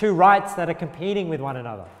two rights that are competing with one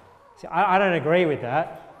another? See, I don't agree with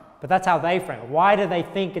that. But that's how they frame it. Why do they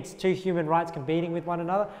think it's two human rights competing with one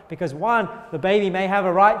another? Because one, the baby may have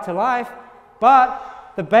a right to life,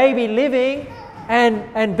 but the baby living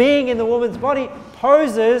and being in the woman's body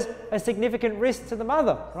poses a significant risk to the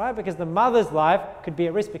mother, right? Because the mother's life could be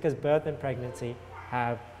at risk because birth and pregnancy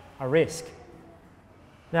have a risk.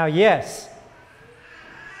 Now, yes,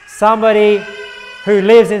 somebody who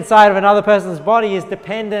lives inside of another person's body is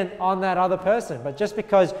dependent on that other person. But just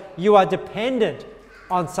because you are dependent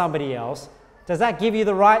on somebody else, does that give you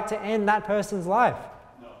the right to end that person's life?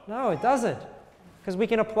 No, it doesn't. Because we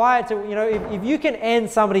can apply it to, you know, if you can end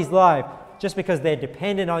somebody's life just because they're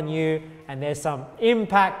dependent on you and there's some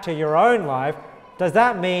impact to your own life, does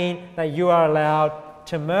that mean that you are allowed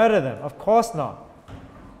to murder them? Of course not.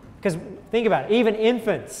 Because think about it, even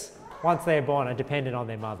infants, once they're born, are dependent on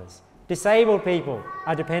their mothers. Disabled people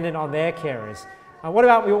are dependent on their carers. And what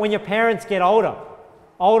about when your parents get older?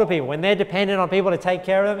 Older people, when they're dependent on people to take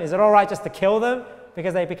care of them, is it all right just to kill them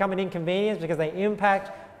because they become an inconvenience, because they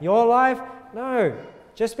impact your life? No.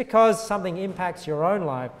 Just because something impacts your own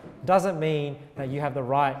life doesn't mean that you have the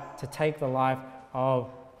right to take the life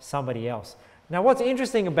of somebody else. Now, what's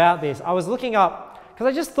interesting about this, I was looking up, because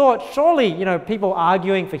I just thought, surely, you know, people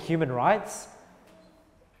arguing for human rights,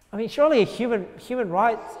 I mean, surely a human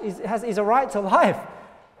right is a right to life.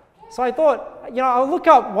 So I thought, you know, I'll look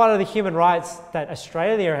up what are the human rights that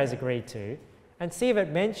Australia has agreed to and see if it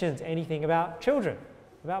mentions anything about children,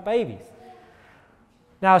 about babies.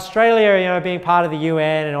 Now, Australia, you know, being part of the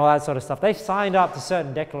UN and all that sort of stuff, they've signed up to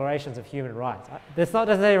certain declarations of human rights. This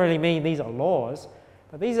doesn't really mean these are laws,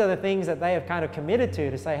 but these are the things that they have kind of committed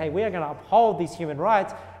to say, hey, we are going to uphold these human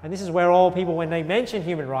rights, and this is where all people, when they mention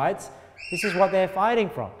human rights, this is what they're fighting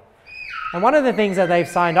from. And one of the things that they've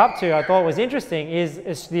signed up to, I thought was interesting,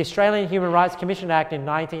 is the Australian Human Rights Commission Act in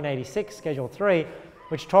 1986, Schedule 3,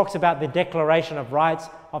 which talks about the Declaration of Rights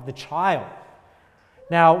of the Child.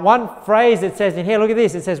 Now, one phrase it says in here, look at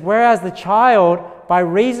this, it says, whereas the child, by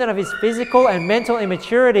reason of his physical and mental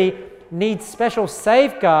immaturity, needs special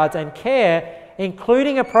safeguards and care,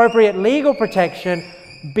 including appropriate legal protection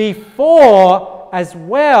before as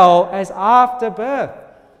well as after birth.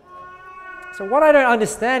 So what I don't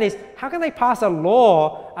understand is, how can they pass a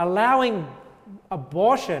law allowing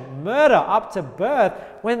abortion, murder up to birth,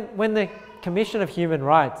 when the Commission of Human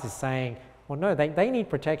Rights is saying, well, no, they need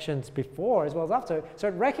protections before as well as after. So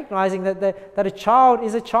recognizing that a child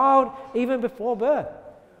is a child even before birth.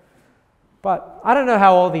 But I don't know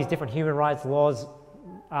how all these different human rights laws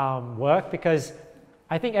work, because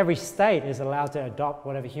I think every state is allowed to adopt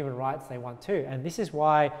whatever human rights they want to. And this is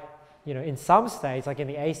why, in some states, like in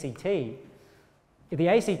the ACT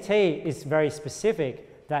is very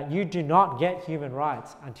specific that you do not get human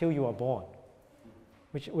rights until you are born,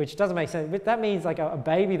 which doesn't make sense. But that means like a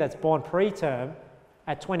baby that's born preterm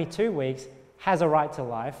at 22 weeks has a right to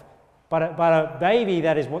life, but a baby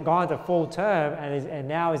that is gone to full term and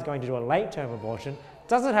now is going to do a late term abortion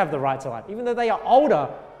doesn't have the right to life, even though they are older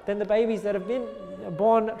than the babies that have been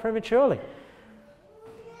born prematurely.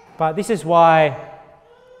 But this is why,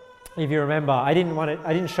 if you remember, I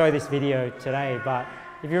didn't show this video today, but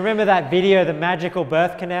if you remember that video, the magical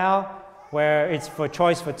birth canal, where it's for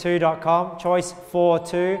choice42.com,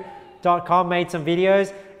 choice42.com made some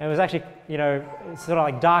videos, and it was actually, sort of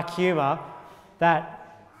like dark humor, that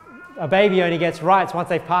a baby only gets rights once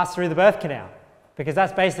they've passed through the birth canal. Because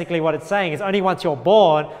that's basically what it's saying. It's only once you're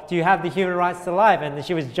born do you have the human rights to life. And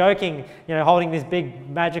she was joking, holding this big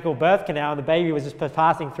magical birth canal, and the baby was just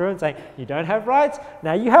passing through and saying, you don't have rights?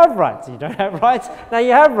 Now you have rights. You don't have rights? Now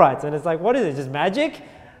you have rights. And it's like, what is it, just magic?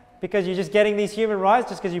 Because you're just getting these human rights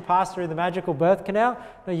just because you pass through the magical birth canal?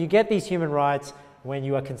 No, you get these human rights when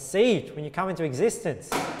you are conceived, when you come into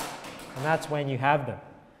existence. And that's when you have them.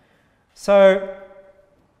 So,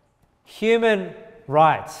 human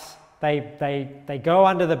rights. They go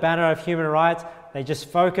under the banner of human rights. They just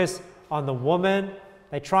focus on the woman.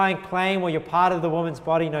 They try and claim, well, you're part of the woman's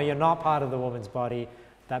body. No, you're not part of the woman's body.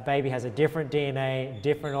 That baby has a different DNA,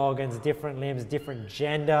 different organs, different limbs, different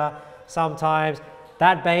gender sometimes.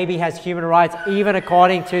 That baby has human rights even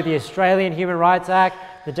according to the Australian Human Rights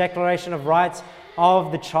Act, the Declaration of Rights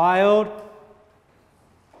of the Child.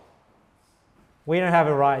 We don't have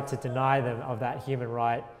a right to deny them of that human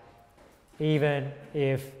right, even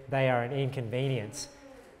if they are an inconvenience.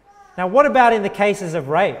 Now, what about in the cases of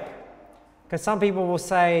rape? Because some people will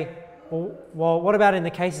say, well, what about in the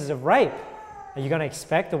cases of rape? Are you going to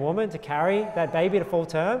expect a woman to carry that baby to full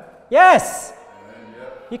term? Yes!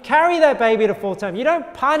 You carry that baby to full term. You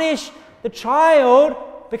don't punish the child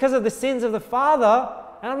because of the sins of the father.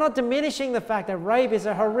 And I'm not diminishing the fact that rape is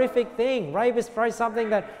a horrific thing. Rape is probably something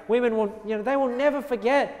that women will, they will never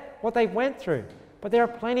forget what they went through. But there are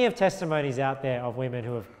plenty of testimonies out there of women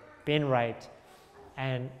who have been raped,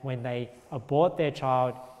 and when they abort their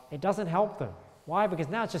child, it doesn't help them. Why? Because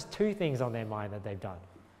now it's just two things on their mind that they've done.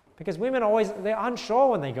 Because women they're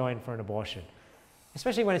unsure when they go in for an abortion.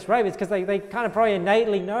 Especially when it's rape, it's because they kind of probably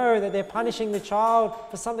innately know that they're punishing the child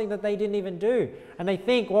for something that they didn't even do. And they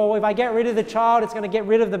think, well, if I get rid of the child, it's going to get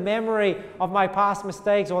rid of the memory of my past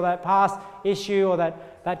mistakes or that past issue or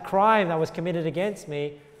that crime that was committed against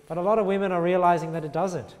me. But a lot of women are realizing that it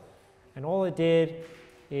doesn't. And all it did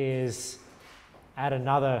is add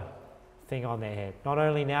another thing on their head. Not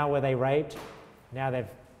only now were they raped, now they've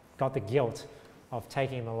got the guilt of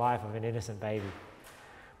taking the life of an innocent baby.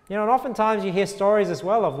 And oftentimes you hear stories as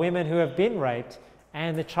well of women who have been raped,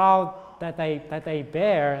 and the child that they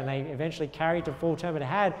bear and they eventually carried to full term and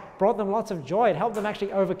had brought them lots of joy. It helped them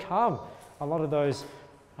actually overcome a lot of those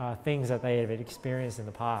things that they had experienced in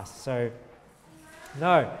the past. So,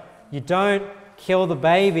 no, you don't kill the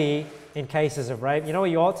baby in cases of rape. You know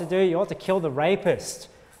what you ought to do? You ought to kill the rapist.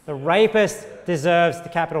 The rapist deserves the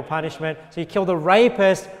capital punishment. So you kill the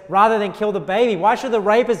rapist rather than kill the baby. Why should the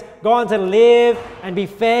rapist go on to live and be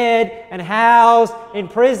fed and housed in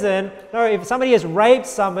prison? No, if somebody has raped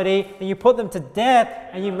somebody, then you put them to death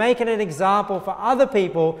and you make it an example for other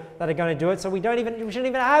people that are going to do it. So we shouldn't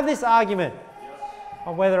even have this argument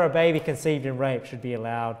on whether a baby conceived in rape should be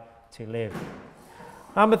allowed to live.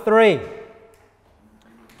 Number 3.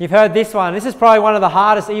 You've heard this one. This is probably one of the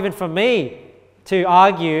hardest even for me to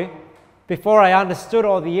argue before I understood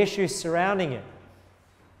all the issues surrounding it.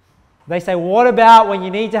 They say, what about when you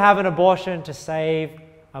need to have an abortion to save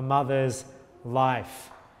a mother's life?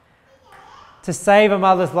 To save a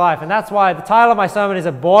mother's life. And that's why the title of my sermon is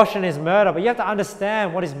Abortion is Murder. But you have to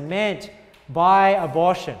understand what is meant by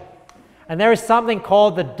abortion. And there is something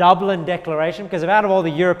called the Dublin Declaration, because out of all the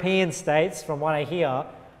European states, from what I hear,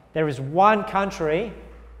 there is one country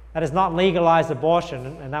that has not legalized abortion,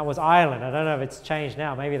 and that was Ireland. I don't know if it's changed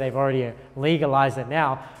now. Maybe they've already legalized it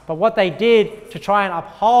now. But what they did to try and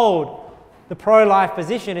uphold the pro-life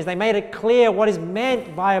position is they made it clear what is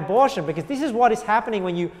meant by abortion, because this is what is happening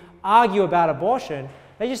when you argue about abortion.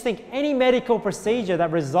 They just think any medical procedure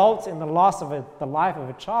that results in the loss of the life of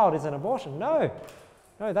a child is an abortion. No,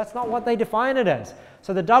 that's not what they define it as.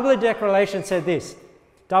 So the Dublin Declaration said this,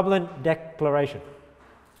 Dublin Declaration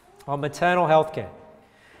on maternal health care.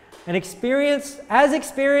 As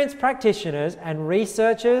experienced practitioners and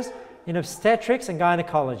researchers in obstetrics and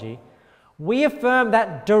gynecology, we affirm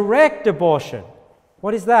that direct abortion,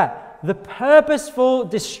 what is that? The purposeful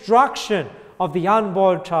destruction of the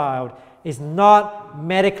unborn child is not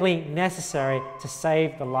medically necessary to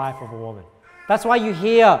save the life of a woman. That's why you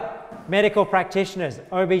hear medical practitioners,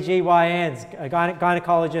 OBGYNs,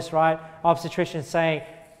 gynecologists, right, obstetricians saying,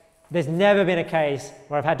 there's never been a case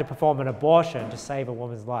where I've had to perform an abortion to save a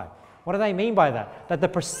woman's life. What do they mean by that? That the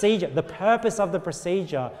procedure, the purpose of the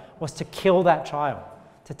procedure was to kill that child,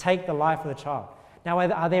 to take the life of the child. Now,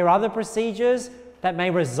 are there other procedures that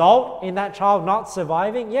may result in that child not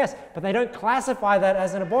surviving? Yes, but they don't classify that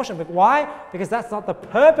as an abortion. But why? Because that's not the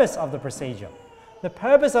purpose of the procedure. The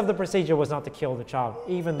purpose of the procedure was not to kill the child,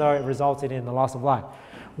 even though it resulted in the loss of life.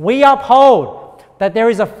 We uphold that there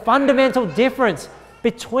is a fundamental difference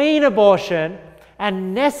between abortion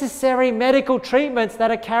and necessary medical treatments that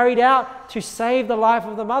are carried out to save the life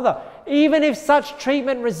of the mother, even if such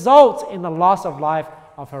treatment results in the loss of life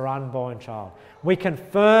of her unborn child. We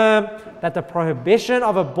confirm that the prohibition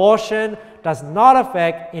of abortion does not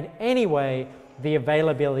affect in any way the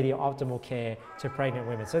availability of optimal care to pregnant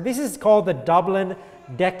women. So this is called the Dublin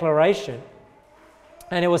Declaration,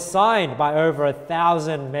 and it was signed by over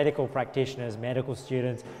 1,000 medical practitioners, medical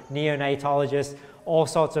students, neonatologists, all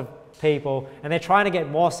sorts of people, and they're trying to get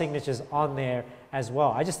more signatures on there as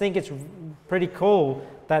well. I just think it's pretty cool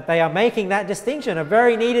that they are making that distinction, a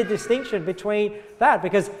very needed distinction between that,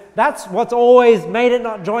 because that's what's always made it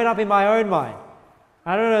not join up in my own mind.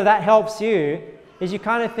 I don't know if that helps you, is you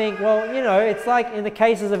kind of think, well, you know, it's like in the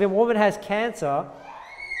cases of a woman has cancer,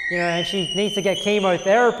 you know, and she needs to get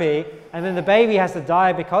chemotherapy, and then the baby has to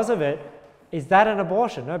die because of it. Is that an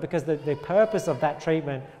abortion? No, because the purpose of that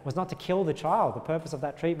treatment was not to kill the child. The purpose of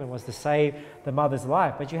that treatment was to save the mother's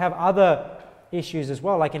life. But you have other issues as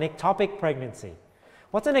well, like an ectopic pregnancy.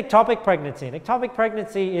 What's an ectopic pregnancy? An ectopic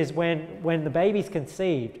pregnancy is when the baby's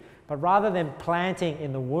conceived, but rather than planting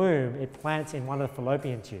in the womb, it plants in one of the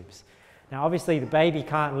fallopian tubes. Now, obviously, the baby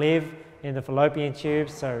can't live in the fallopian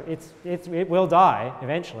tubes, so it will die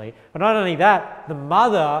eventually. But not only that, the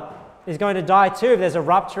mother is going to die too if there's a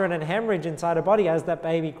rupture and a hemorrhage inside her body as that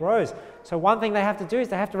baby grows. So one thing they have to do is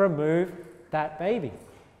they have to remove that baby.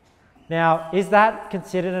 Now, is that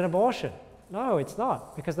considered an abortion? No, it's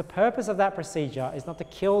not, because the purpose of that procedure is not to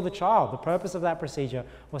kill the child. The purpose of that procedure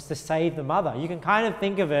was to save the mother. You can kind of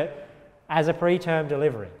think of it as a preterm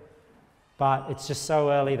delivery, but it's just so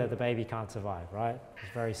early that the baby can't survive, right?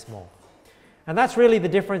 It's very small. And that's really the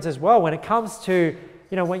difference as well when it comes to,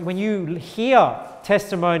 you know, when you hear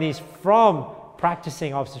testimonies from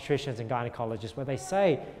practicing obstetricians and gynecologists where they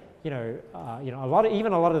say, a lot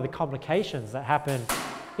of the complications that happen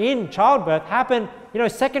in childbirth happen,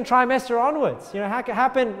 second trimester onwards.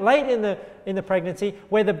 Happen late in the pregnancy,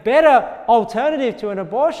 where the better alternative to an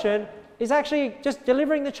abortion is actually just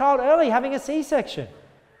delivering the child early, having a C-section.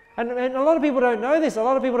 And a lot of people don't know this. A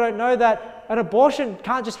lot of people don't know that an abortion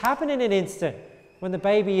can't just happen in an instant when the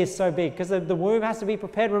baby is so big, because the womb has to be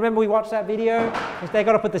prepared. Remember we watched that video? They've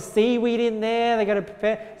got to put the seaweed in there. They've got to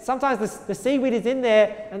prepare. Sometimes the seaweed is in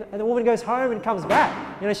there and the woman goes home and comes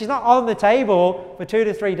back. She's not on the table for 2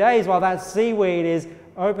 to 3 days while that seaweed is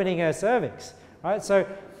opening her cervix. Right? So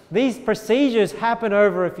these procedures happen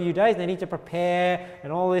over a few days. They need to prepare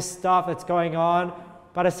and all this stuff that's going on.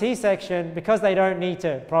 But a C-section, because they don't need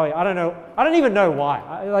to, probably, I don't even know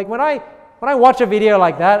why. Like when I watch a video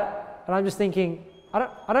like that, and I'm just thinking,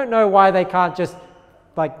 I don't know why they can't just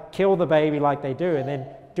like kill the baby like they do and then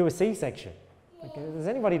do a C-section. Like, does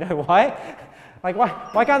anybody know why? Like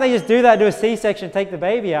why can't they just do that, do a C-section, take the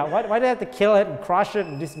baby out? Why do they have to kill it and crush it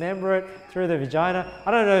and dismember it through the vagina?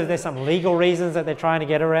 I don't know if there's some legal reasons that they're trying to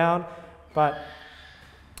get around, but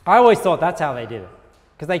I always thought that's how they did it.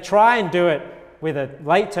 Because they try and do it with a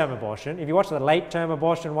late-term abortion. If you watch the late-term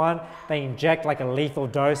abortion one, they inject like a lethal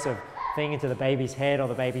dose of thing into the baby's head or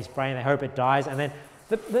the baby's brain. They hope it dies, and then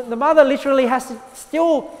the mother literally has to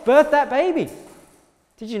still birth that baby.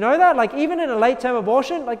 Did you know that? Like even in a late-term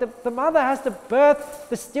abortion, like the mother has to birth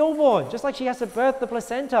the stillborn, just like she has to birth the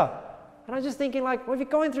placenta. And I'm just thinking, like, well, if you're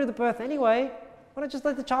going through the birth anyway, why not just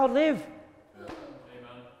let the child live? Yeah.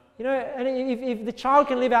 Amen. You know, and if the child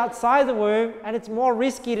can live outside the womb and it's more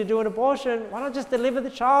risky to do an abortion, why not just deliver the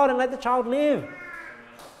child and let the child live?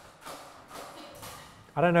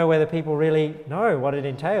 I don't know whether people really know what it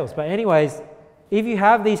entails, but anyways, if you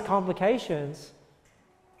have these complications,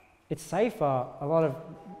 it's safer, a lot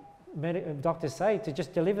of doctors say, to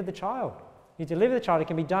just deliver the child. You deliver the child, it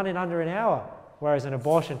can be done in under an hour, whereas an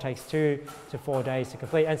abortion takes 2 to 4 days to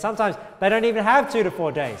complete. And sometimes they don't even have 2 to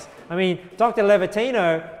 4 days. I mean, Dr.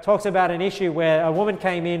 Levatino talks about an issue where a woman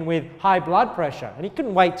came in with high blood pressure, and he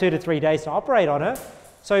couldn't wait 2 to 3 days to operate on her.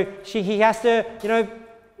 So he has to, you know,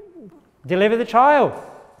 deliver the child.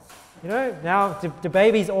 You know, now, do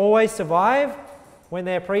babies always survive when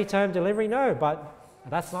they're preterm delivery? No, but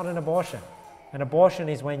that's not an abortion. An abortion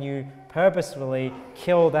is when you purposefully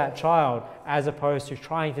kill that child as opposed to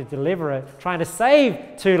trying to deliver it, trying to save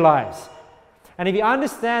 2 lives. And if you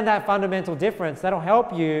understand that fundamental difference, that'll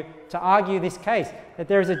help you to argue this case, that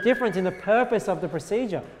there is a difference in the purpose of the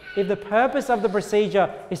procedure. If the purpose of the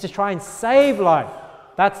procedure is to try and save life,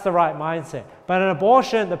 that's the right mindset. But an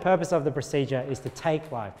abortion, the purpose of the procedure is to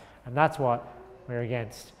take life. And that's what we're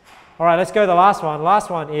against. All right, let's go to the last one. Last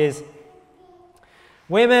one is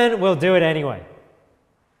women will do it anyway.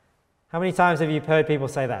 How many times have you heard people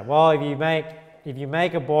say that? Well, if you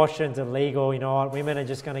make abortions illegal, you know what, women are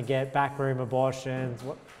just going to get backroom abortions.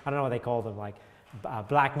 I don't know what they call them, like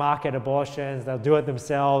black market abortions. They'll do it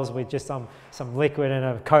themselves with just some liquid and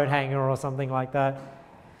a coat hanger or something like that.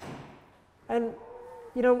 And,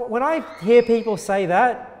 you know, when I hear people say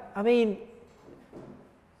that, I mean,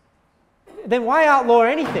 then why outlaw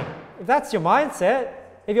anything? If that's your mindset,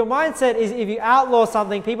 if your mindset is if you outlaw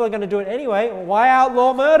something, people are going to do it anyway, why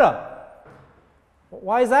outlaw murder?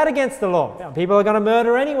 Why is that against the law? People are going to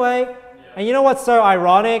murder anyway. Yeah. And you know what's so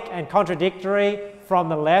ironic and contradictory from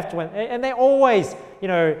the left? And they always, you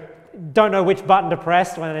know, don't know which button to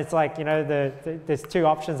press when it's like, you know, there's 2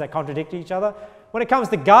 options that contradict each other. When it comes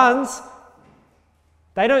to guns,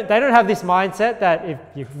 they don't have this mindset that if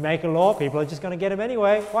you make a law, people are just going to get them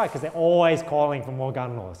anyway. Why? Because they're always calling for more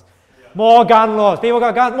gun laws. Yeah. More gun laws. People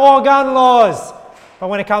got guns, more gun laws. But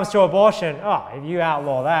when it comes to abortion, if you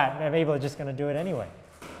outlaw that, people are just going to do it anyway.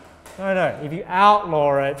 No. If you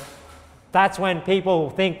outlaw it, that's when people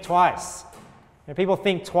think twice. And people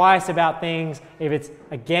think twice about things if it's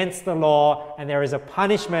against the law and there is a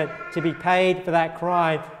punishment to be paid for that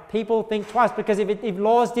crime. People think twice, because if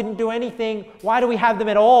laws didn't do anything, why do we have them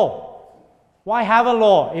at all? Why have a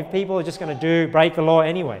law if people are just going to break the law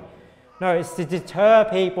anyway? No, it's to deter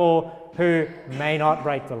people who may not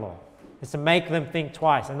break the law. It's to make them think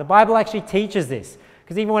twice. And the Bible actually teaches this,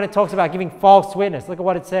 because even when it talks about giving false witness, look at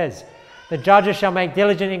what it says. The judges shall make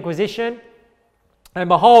diligent inquisition, and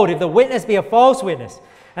behold, if the witness be a false witness,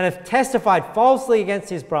 and hath testified falsely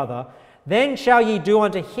against his brother, then shall ye do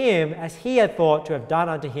unto him as he had thought to have done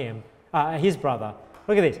unto him, his brother.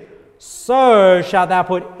 Look at this. So shalt thou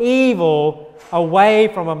put evil away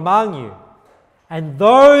from among you, and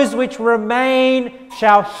those which remain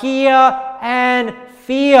shall hear and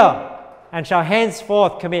fear, and shall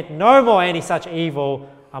henceforth commit no more any such evil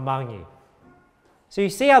among you. So you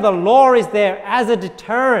see how the law is there as a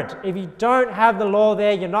deterrent. If you don't have the law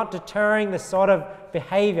there, you're not deterring the sort of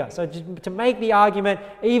behavior. So to make the argument,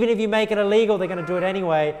 even if you make it illegal, they're going to do it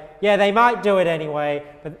anyway. Yeah, they might do it anyway,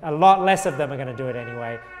 but a lot less of them are going to do it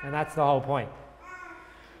anyway. And that's the whole point.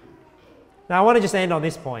 Now I want to just end on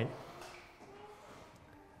this point.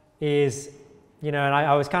 Is, you know, and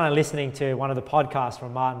I was kind of listening to one of the podcasts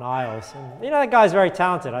from Martin Iles. And, you know, that guy's very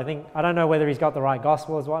talented. I don't know whether he's got the right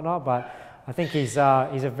gospels or whatnot, but I think he's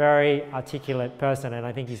a very articulate person, and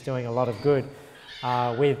I think he's doing a lot of good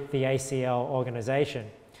with the ACL organization.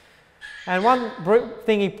 And one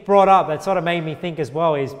thing he brought up that sort of made me think as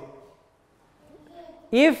well is,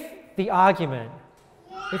 if the argument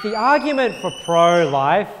for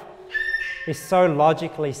pro-life is so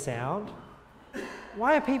logically sound,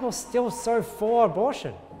 why are people still so for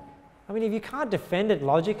abortion? I mean, if you can't defend it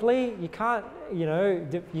logically, you can't, you know,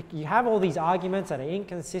 you have all these arguments that are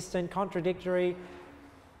inconsistent, contradictory.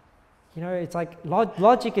 You know, it's like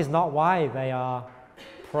logic is not why they are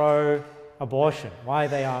pro-abortion, why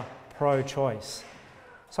they are pro-choice.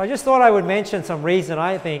 So I just thought I would mention some reason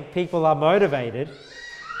I think people are motivated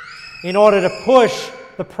in order to push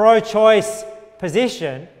the pro-choice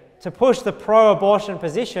position, to push the pro-abortion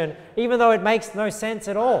position, even though it makes no sense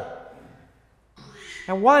at all.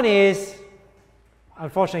 And one is,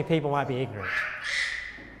 unfortunately, people might be ignorant.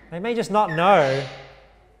 They may just not know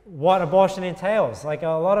what abortion entails. Like a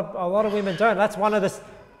lot of women don't. That's one of the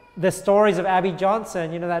the stories of Abby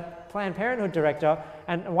Johnson, that Planned Parenthood director,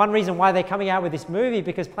 and one reason why they're coming out with this movie,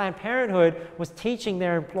 because Planned Parenthood was teaching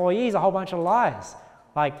their employees a whole bunch of lies.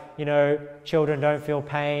 Like, children don't feel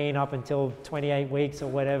pain up until 28 weeks or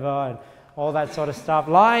whatever, and all that sort of stuff,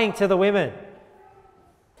 lying to the women.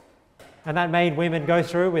 And that made women go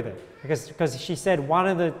through with it. Because she said one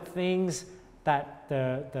of the things that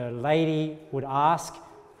the lady would ask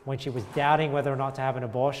when she was doubting whether or not to have an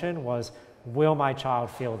abortion was, will my child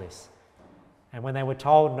feel this? And when they were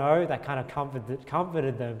told no, that kind of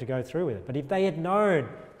comforted them to go through with it. But if they had known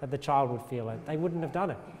that the child would feel it, they wouldn't have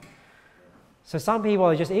done it. So some people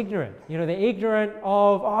are just ignorant. They're ignorant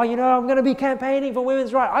of, I'm going to be campaigning for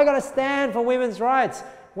women's rights. I got to stand for women's rights.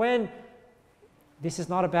 When this is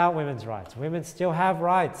not about women's rights. Women still have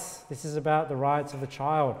rights. This is about the rights of the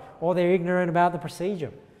child. Or they're ignorant about the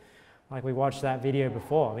procedure. Like we watched that video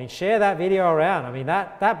before. Share that video around.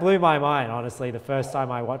 That blew my mind, honestly, the first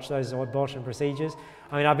time I watched those abortion procedures.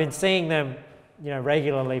 I've been seeing them,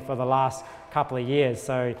 regularly for the last couple of years.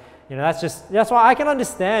 So, that's why I can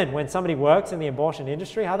understand when somebody works in the abortion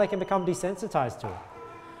industry, how they can become desensitized to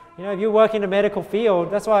it. If you work in the medical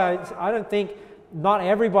field, that's why I don't think not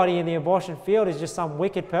everybody in the abortion field is just some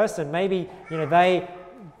wicked person. Maybe, they,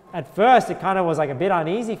 at first, it kind of was like a bit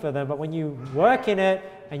uneasy for them, but when you work in it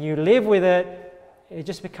and you live with it, it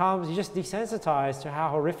just becomes, you're just desensitized to how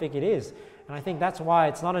horrific it is. And I think that's why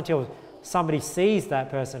it's not until somebody sees that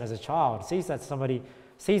person as a child, sees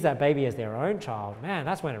that baby as their own child, man,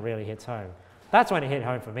 that's when it really hits home. That's when it hit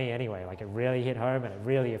home for me anyway. Like, it really hit home and it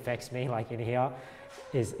really affects me, like in here,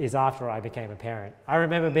 is after I became a parent. I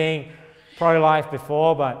remember being pro-life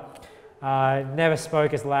before, but never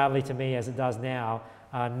spoke as loudly to me as it does now,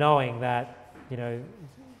 knowing that,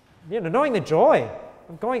 knowing the joy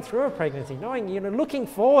of going through a pregnancy, knowing, looking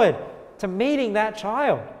forward to meeting that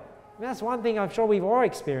child. That's one thing I'm sure we've all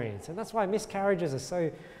experienced, and that's why miscarriages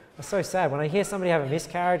are so sad. When I hear somebody have a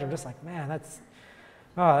miscarriage, I'm just like, man,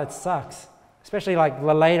 that sucks. Especially like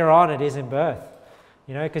later on it is in birth,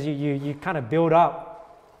 because you kind of build up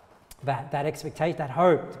that expectation, that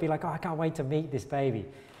hope to be like, I can't wait to meet this baby.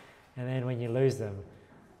 And then when you lose them,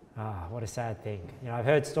 what a sad thing. I've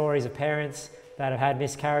heard stories of parents that have had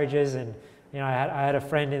miscarriages, and I had a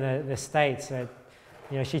friend in the States that,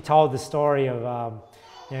 she told the story of,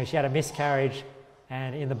 she had a miscarriage,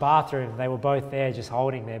 and in the bathroom they were both there just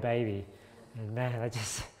holding their baby. And man,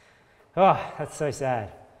 that's so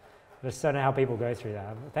sad. I just don't know how people go through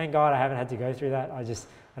that. Thank God I haven't had to go through that. I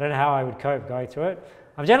don't know how I would cope going through it.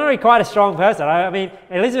 I'm generally quite a strong person.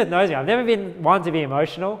 Elizabeth knows me. I've never been one to be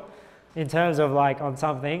emotional in terms of like on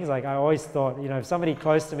some things. Like I always thought, if somebody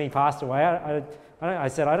close to me passed away, I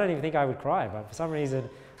said, I don't even think I would cry. But for some reason,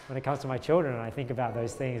 when it comes to my children and I think about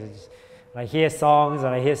those things, when I hear songs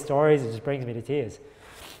and I hear stories, it just brings me to tears.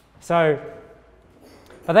 So,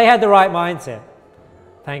 but they had the right mindset.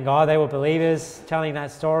 Thank God they were believers telling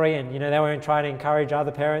that story, and they were trying to encourage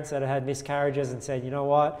other parents that had miscarriages and said,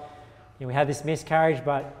 what, we had this miscarriage,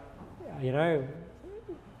 but we're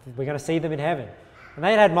going to see them in heaven. And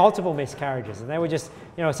they had multiple miscarriages, and they would just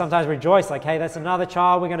sometimes rejoice like, hey, that's another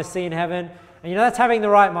child we're going to see in heaven. And that's having the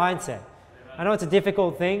right mindset. I know it's a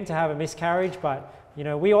difficult thing to have a miscarriage, but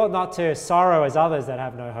we ought not to sorrow as others that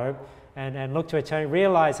have no hope, and look to eternity,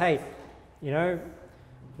 realize, hey,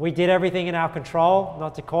 we did everything in our control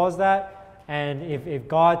not to cause that, and if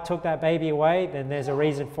God took that baby away, then there's a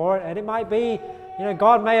reason for it. And it might be,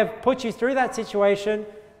 God may have put you through that situation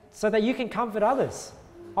so that you can comfort others.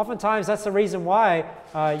 Oftentimes that's the reason why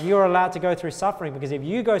you're allowed to go through suffering, because if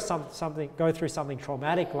you go through something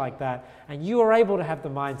traumatic like that and you are able to have the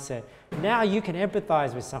mindset, now you can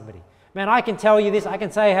empathize with somebody. Man, I can tell you this, I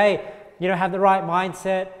can say, hey, have the right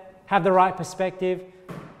mindset, have the right perspective.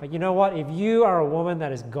 But you know what? If you are a woman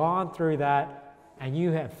that has gone through that and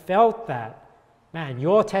you have felt that, man,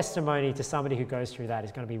 your testimony to somebody who goes through that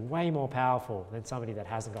is going to be way more powerful than somebody that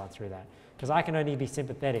hasn't gone through that. Because I can only be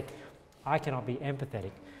sympathetic. I cannot be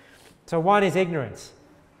empathetic. So one is ignorance.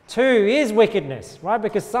 Two is wickedness, right?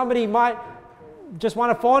 Because somebody might just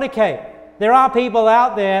want to fornicate. There are people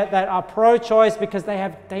out there that are pro-choice because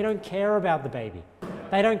they don't care about the baby.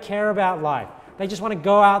 They don't care about life. They just want to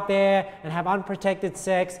go out there and have unprotected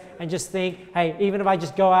sex and just think, hey, even if I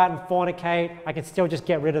just go out and fornicate, I can still just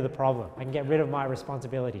get rid of the problem. I can get rid of my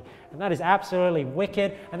responsibility. And that is absolutely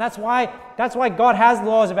wicked. And that's why God has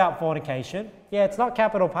laws about fornication. Yeah, it's not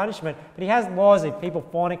capital punishment, but he has laws. If people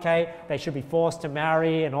fornicate, they should be forced to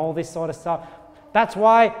marry and all this sort of stuff. That's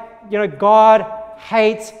why, God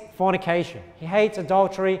hates fornication. He hates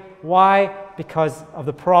adultery. Why? Because of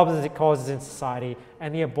the problems it causes in society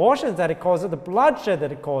and the abortions that it causes, the bloodshed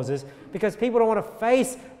that it causes, because people don't want to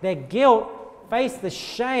face their guilt, face the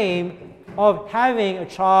shame of having a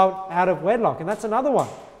child out of wedlock. And that's another one.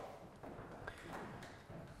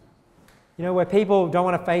 You know, where people don't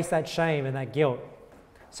want to face that shame and that guilt.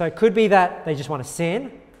 So it could be that they just want to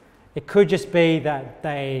sin. It could just be that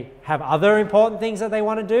they have other important things that they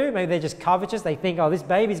want to do. Maybe they're just covetous. They think, oh, this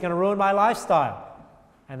baby's going to ruin my lifestyle.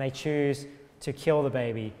 And they choose to kill the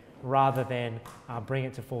baby rather than bring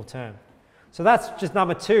it to full term. So that's just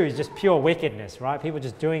number 2, is just pure wickedness, right? People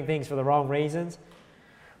just doing things for the wrong reasons.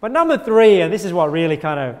 But number 3, and this is what really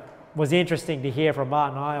kind of was interesting to hear from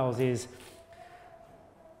Martin Iles, is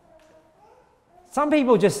some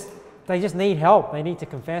people they just need help. They need to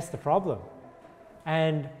confess the problem.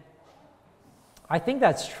 And I think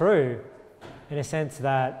that's true in a sense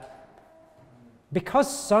that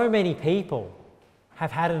because so many people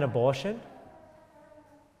have had an abortion,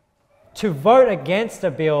 to vote against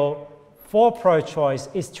a bill for pro-choice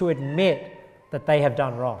is to admit that they have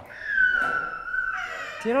done wrong.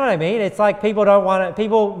 Do you know what I mean? It's like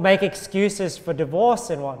people make excuses for divorce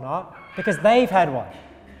and whatnot because they've had one.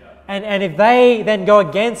 And if they then go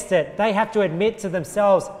against it, they have to admit to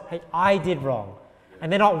themselves, hey, I did wrong.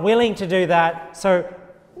 And they're not willing to do that. So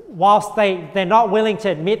whilst they're not willing to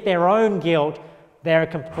admit their own guilt, they're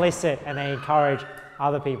complicit and they encourage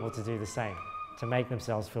other people to do the same, to make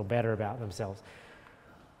themselves feel better about themselves.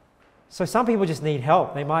 So some people just need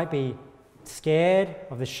help. They might be scared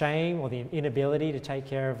of the shame or the inability to take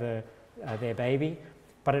care of their baby,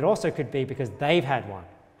 but it also could be because they've had one.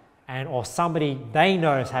 Or somebody they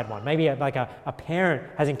know has had one. Maybe like a parent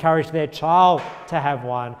has encouraged their child to have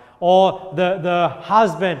one. Or the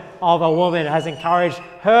husband of a woman has encouraged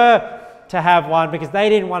her to have one because they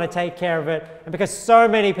didn't want to take care of it. And because so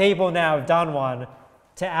many people now have done one,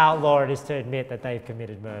 to outlaw it is to admit that they've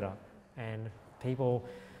committed murder. And people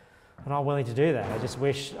are not willing to do that.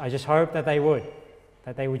 I just hope that they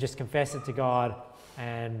would just confess it to God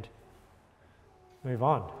and move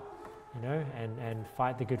on. You know, and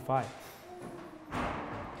fight the good fight.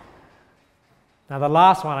 Now the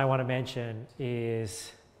last one I want to mention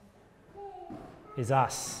is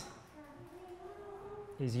us.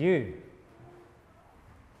 Is you.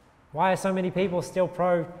 Why are so many people still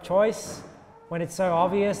pro-choice when it's so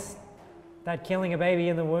obvious that killing a baby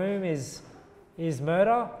in the womb is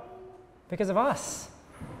murder? Because of us.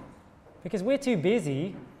 Because we're too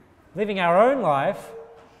busy living our own life,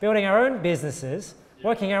 building our own businesses,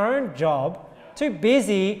 working our own job, too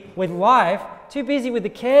busy with life, too busy with the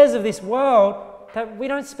cares of this world that we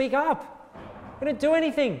don't speak up. We don't do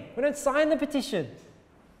anything. We don't sign the petition.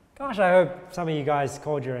 Gosh, I hope some of you guys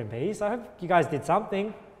called your MPs. I hope you guys did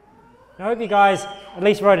something. I hope you guys at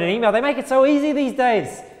least wrote an email. They make it so easy these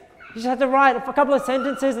days. You just have to write a couple of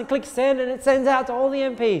sentences and click send and it sends out to all the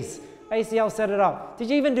MPs. ACL set it up. Did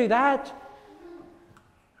you even do that?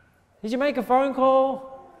 Did you make a phone call?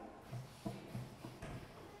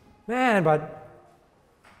 Man, but,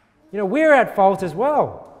 you know, we're at fault as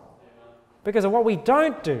well because of what we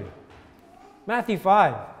don't do. Matthew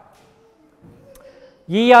 5.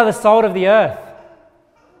 Ye are the salt of the earth.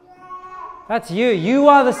 That's you. You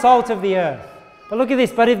are the salt of the earth. But look at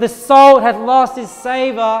this. But if the salt hath lost his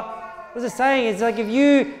savour, what's it saying? It's like if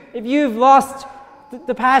you've lost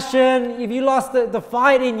the passion, if you lost the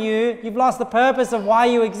fight in you, you've lost the purpose of why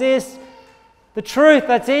you exist, the truth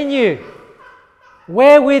that's in you,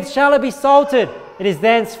 wherewith shall it be salted? It is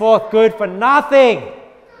thenceforth good for nothing,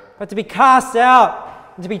 but to be cast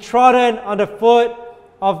out and to be trodden under foot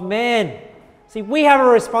of men. See, we have a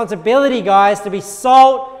responsibility, guys, to be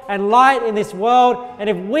salt and light in this world. And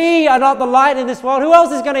if we are not the light in this world, who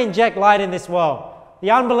else is going to inject light in this world?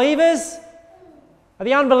 The unbelievers? Are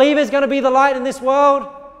the unbelievers going to be the light in this world?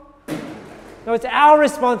 No, it's our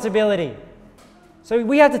responsibility. So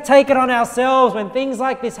we have to take it on ourselves when things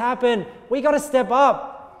like this happen. We got to step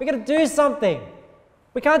up. We got to do something.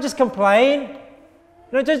 We can't just complain.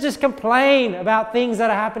 You know, just complain about things that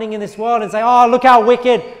are happening in this world and say, oh, look how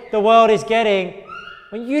wicked the world is getting.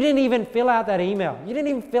 When you didn't even fill out that email. You didn't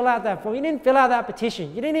even fill out that form. You didn't fill out that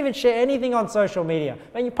petition. You didn't even share anything on social media.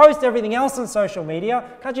 And you post everything else on social media.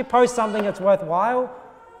 Can't you post something that's worthwhile?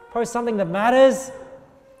 Post something that matters,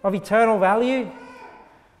 of eternal value?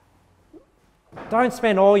 Don't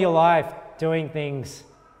spend all your life doing things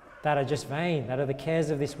that are just vain, that are the cares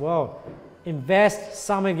of this world. Invest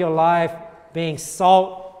some of your life being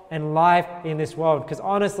salt and life in this world. Because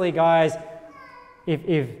honestly, guys,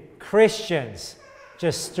 if Christians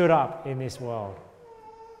just stood up in this world,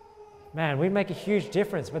 man, we'd make a huge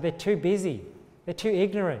difference, but they're too busy. They're too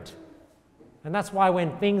ignorant. And that's why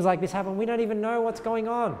when things like this happen, we don't even know what's going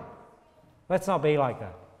on. Let's not be like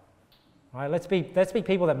that. Right? Let's be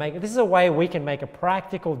people that make it. This is a way we can make a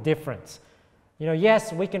practical difference. You know,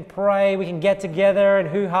 yes, we can pray, we can get together and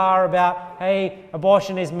hoo-ha about, hey,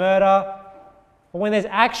 abortion is murder. But when there's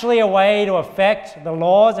actually a way to affect the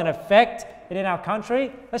laws and affect it in our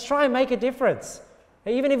country, let's try and make a difference.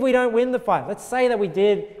 Even if we don't win the fight, let's say that we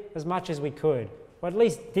did as much as we could, or at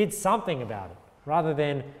least did something about it, rather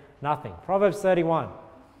than nothing. Proverbs 31.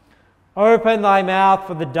 Open thy mouth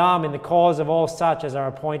for the dumb in the cause of all such as are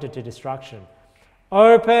appointed to destruction.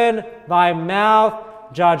 Open thy mouth,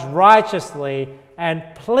 judge righteously, and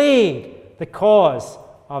plead the cause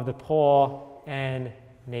of the poor and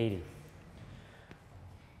needy.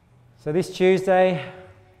 So this Tuesday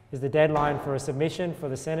is the deadline for a submission for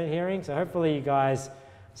the Senate hearing. So hopefully you guys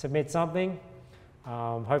submit something.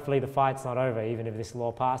 Hopefully the fight's not over, even if this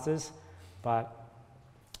law passes. But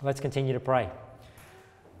let's continue to pray.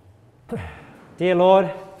 Dear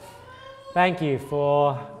Lord, thank you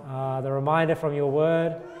for the reminder from your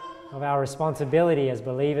word of our responsibility as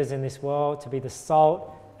believers in this world to be the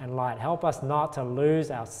salt and light. Help us not to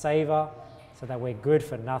lose our savor so that we're good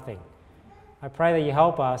for nothing. I pray that you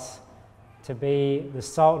help us to be the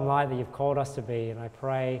salt and light that you've called us to be. And I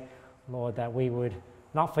pray, Lord, that we would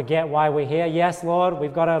not forget why we're here. Yes, Lord,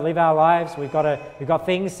 we've got to live our lives. We've got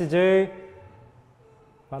things to do.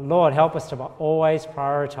 But Lord, help us to always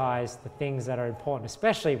prioritize the things that are important,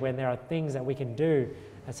 especially when there are things that we can do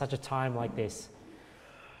at such a time like this.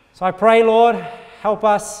 So I pray, Lord, help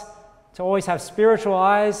us to always have spiritual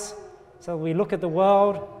eyes so that we look at the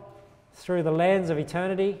world through the lens of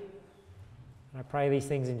eternity. And I pray these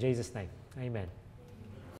things in Jesus' name. Amen.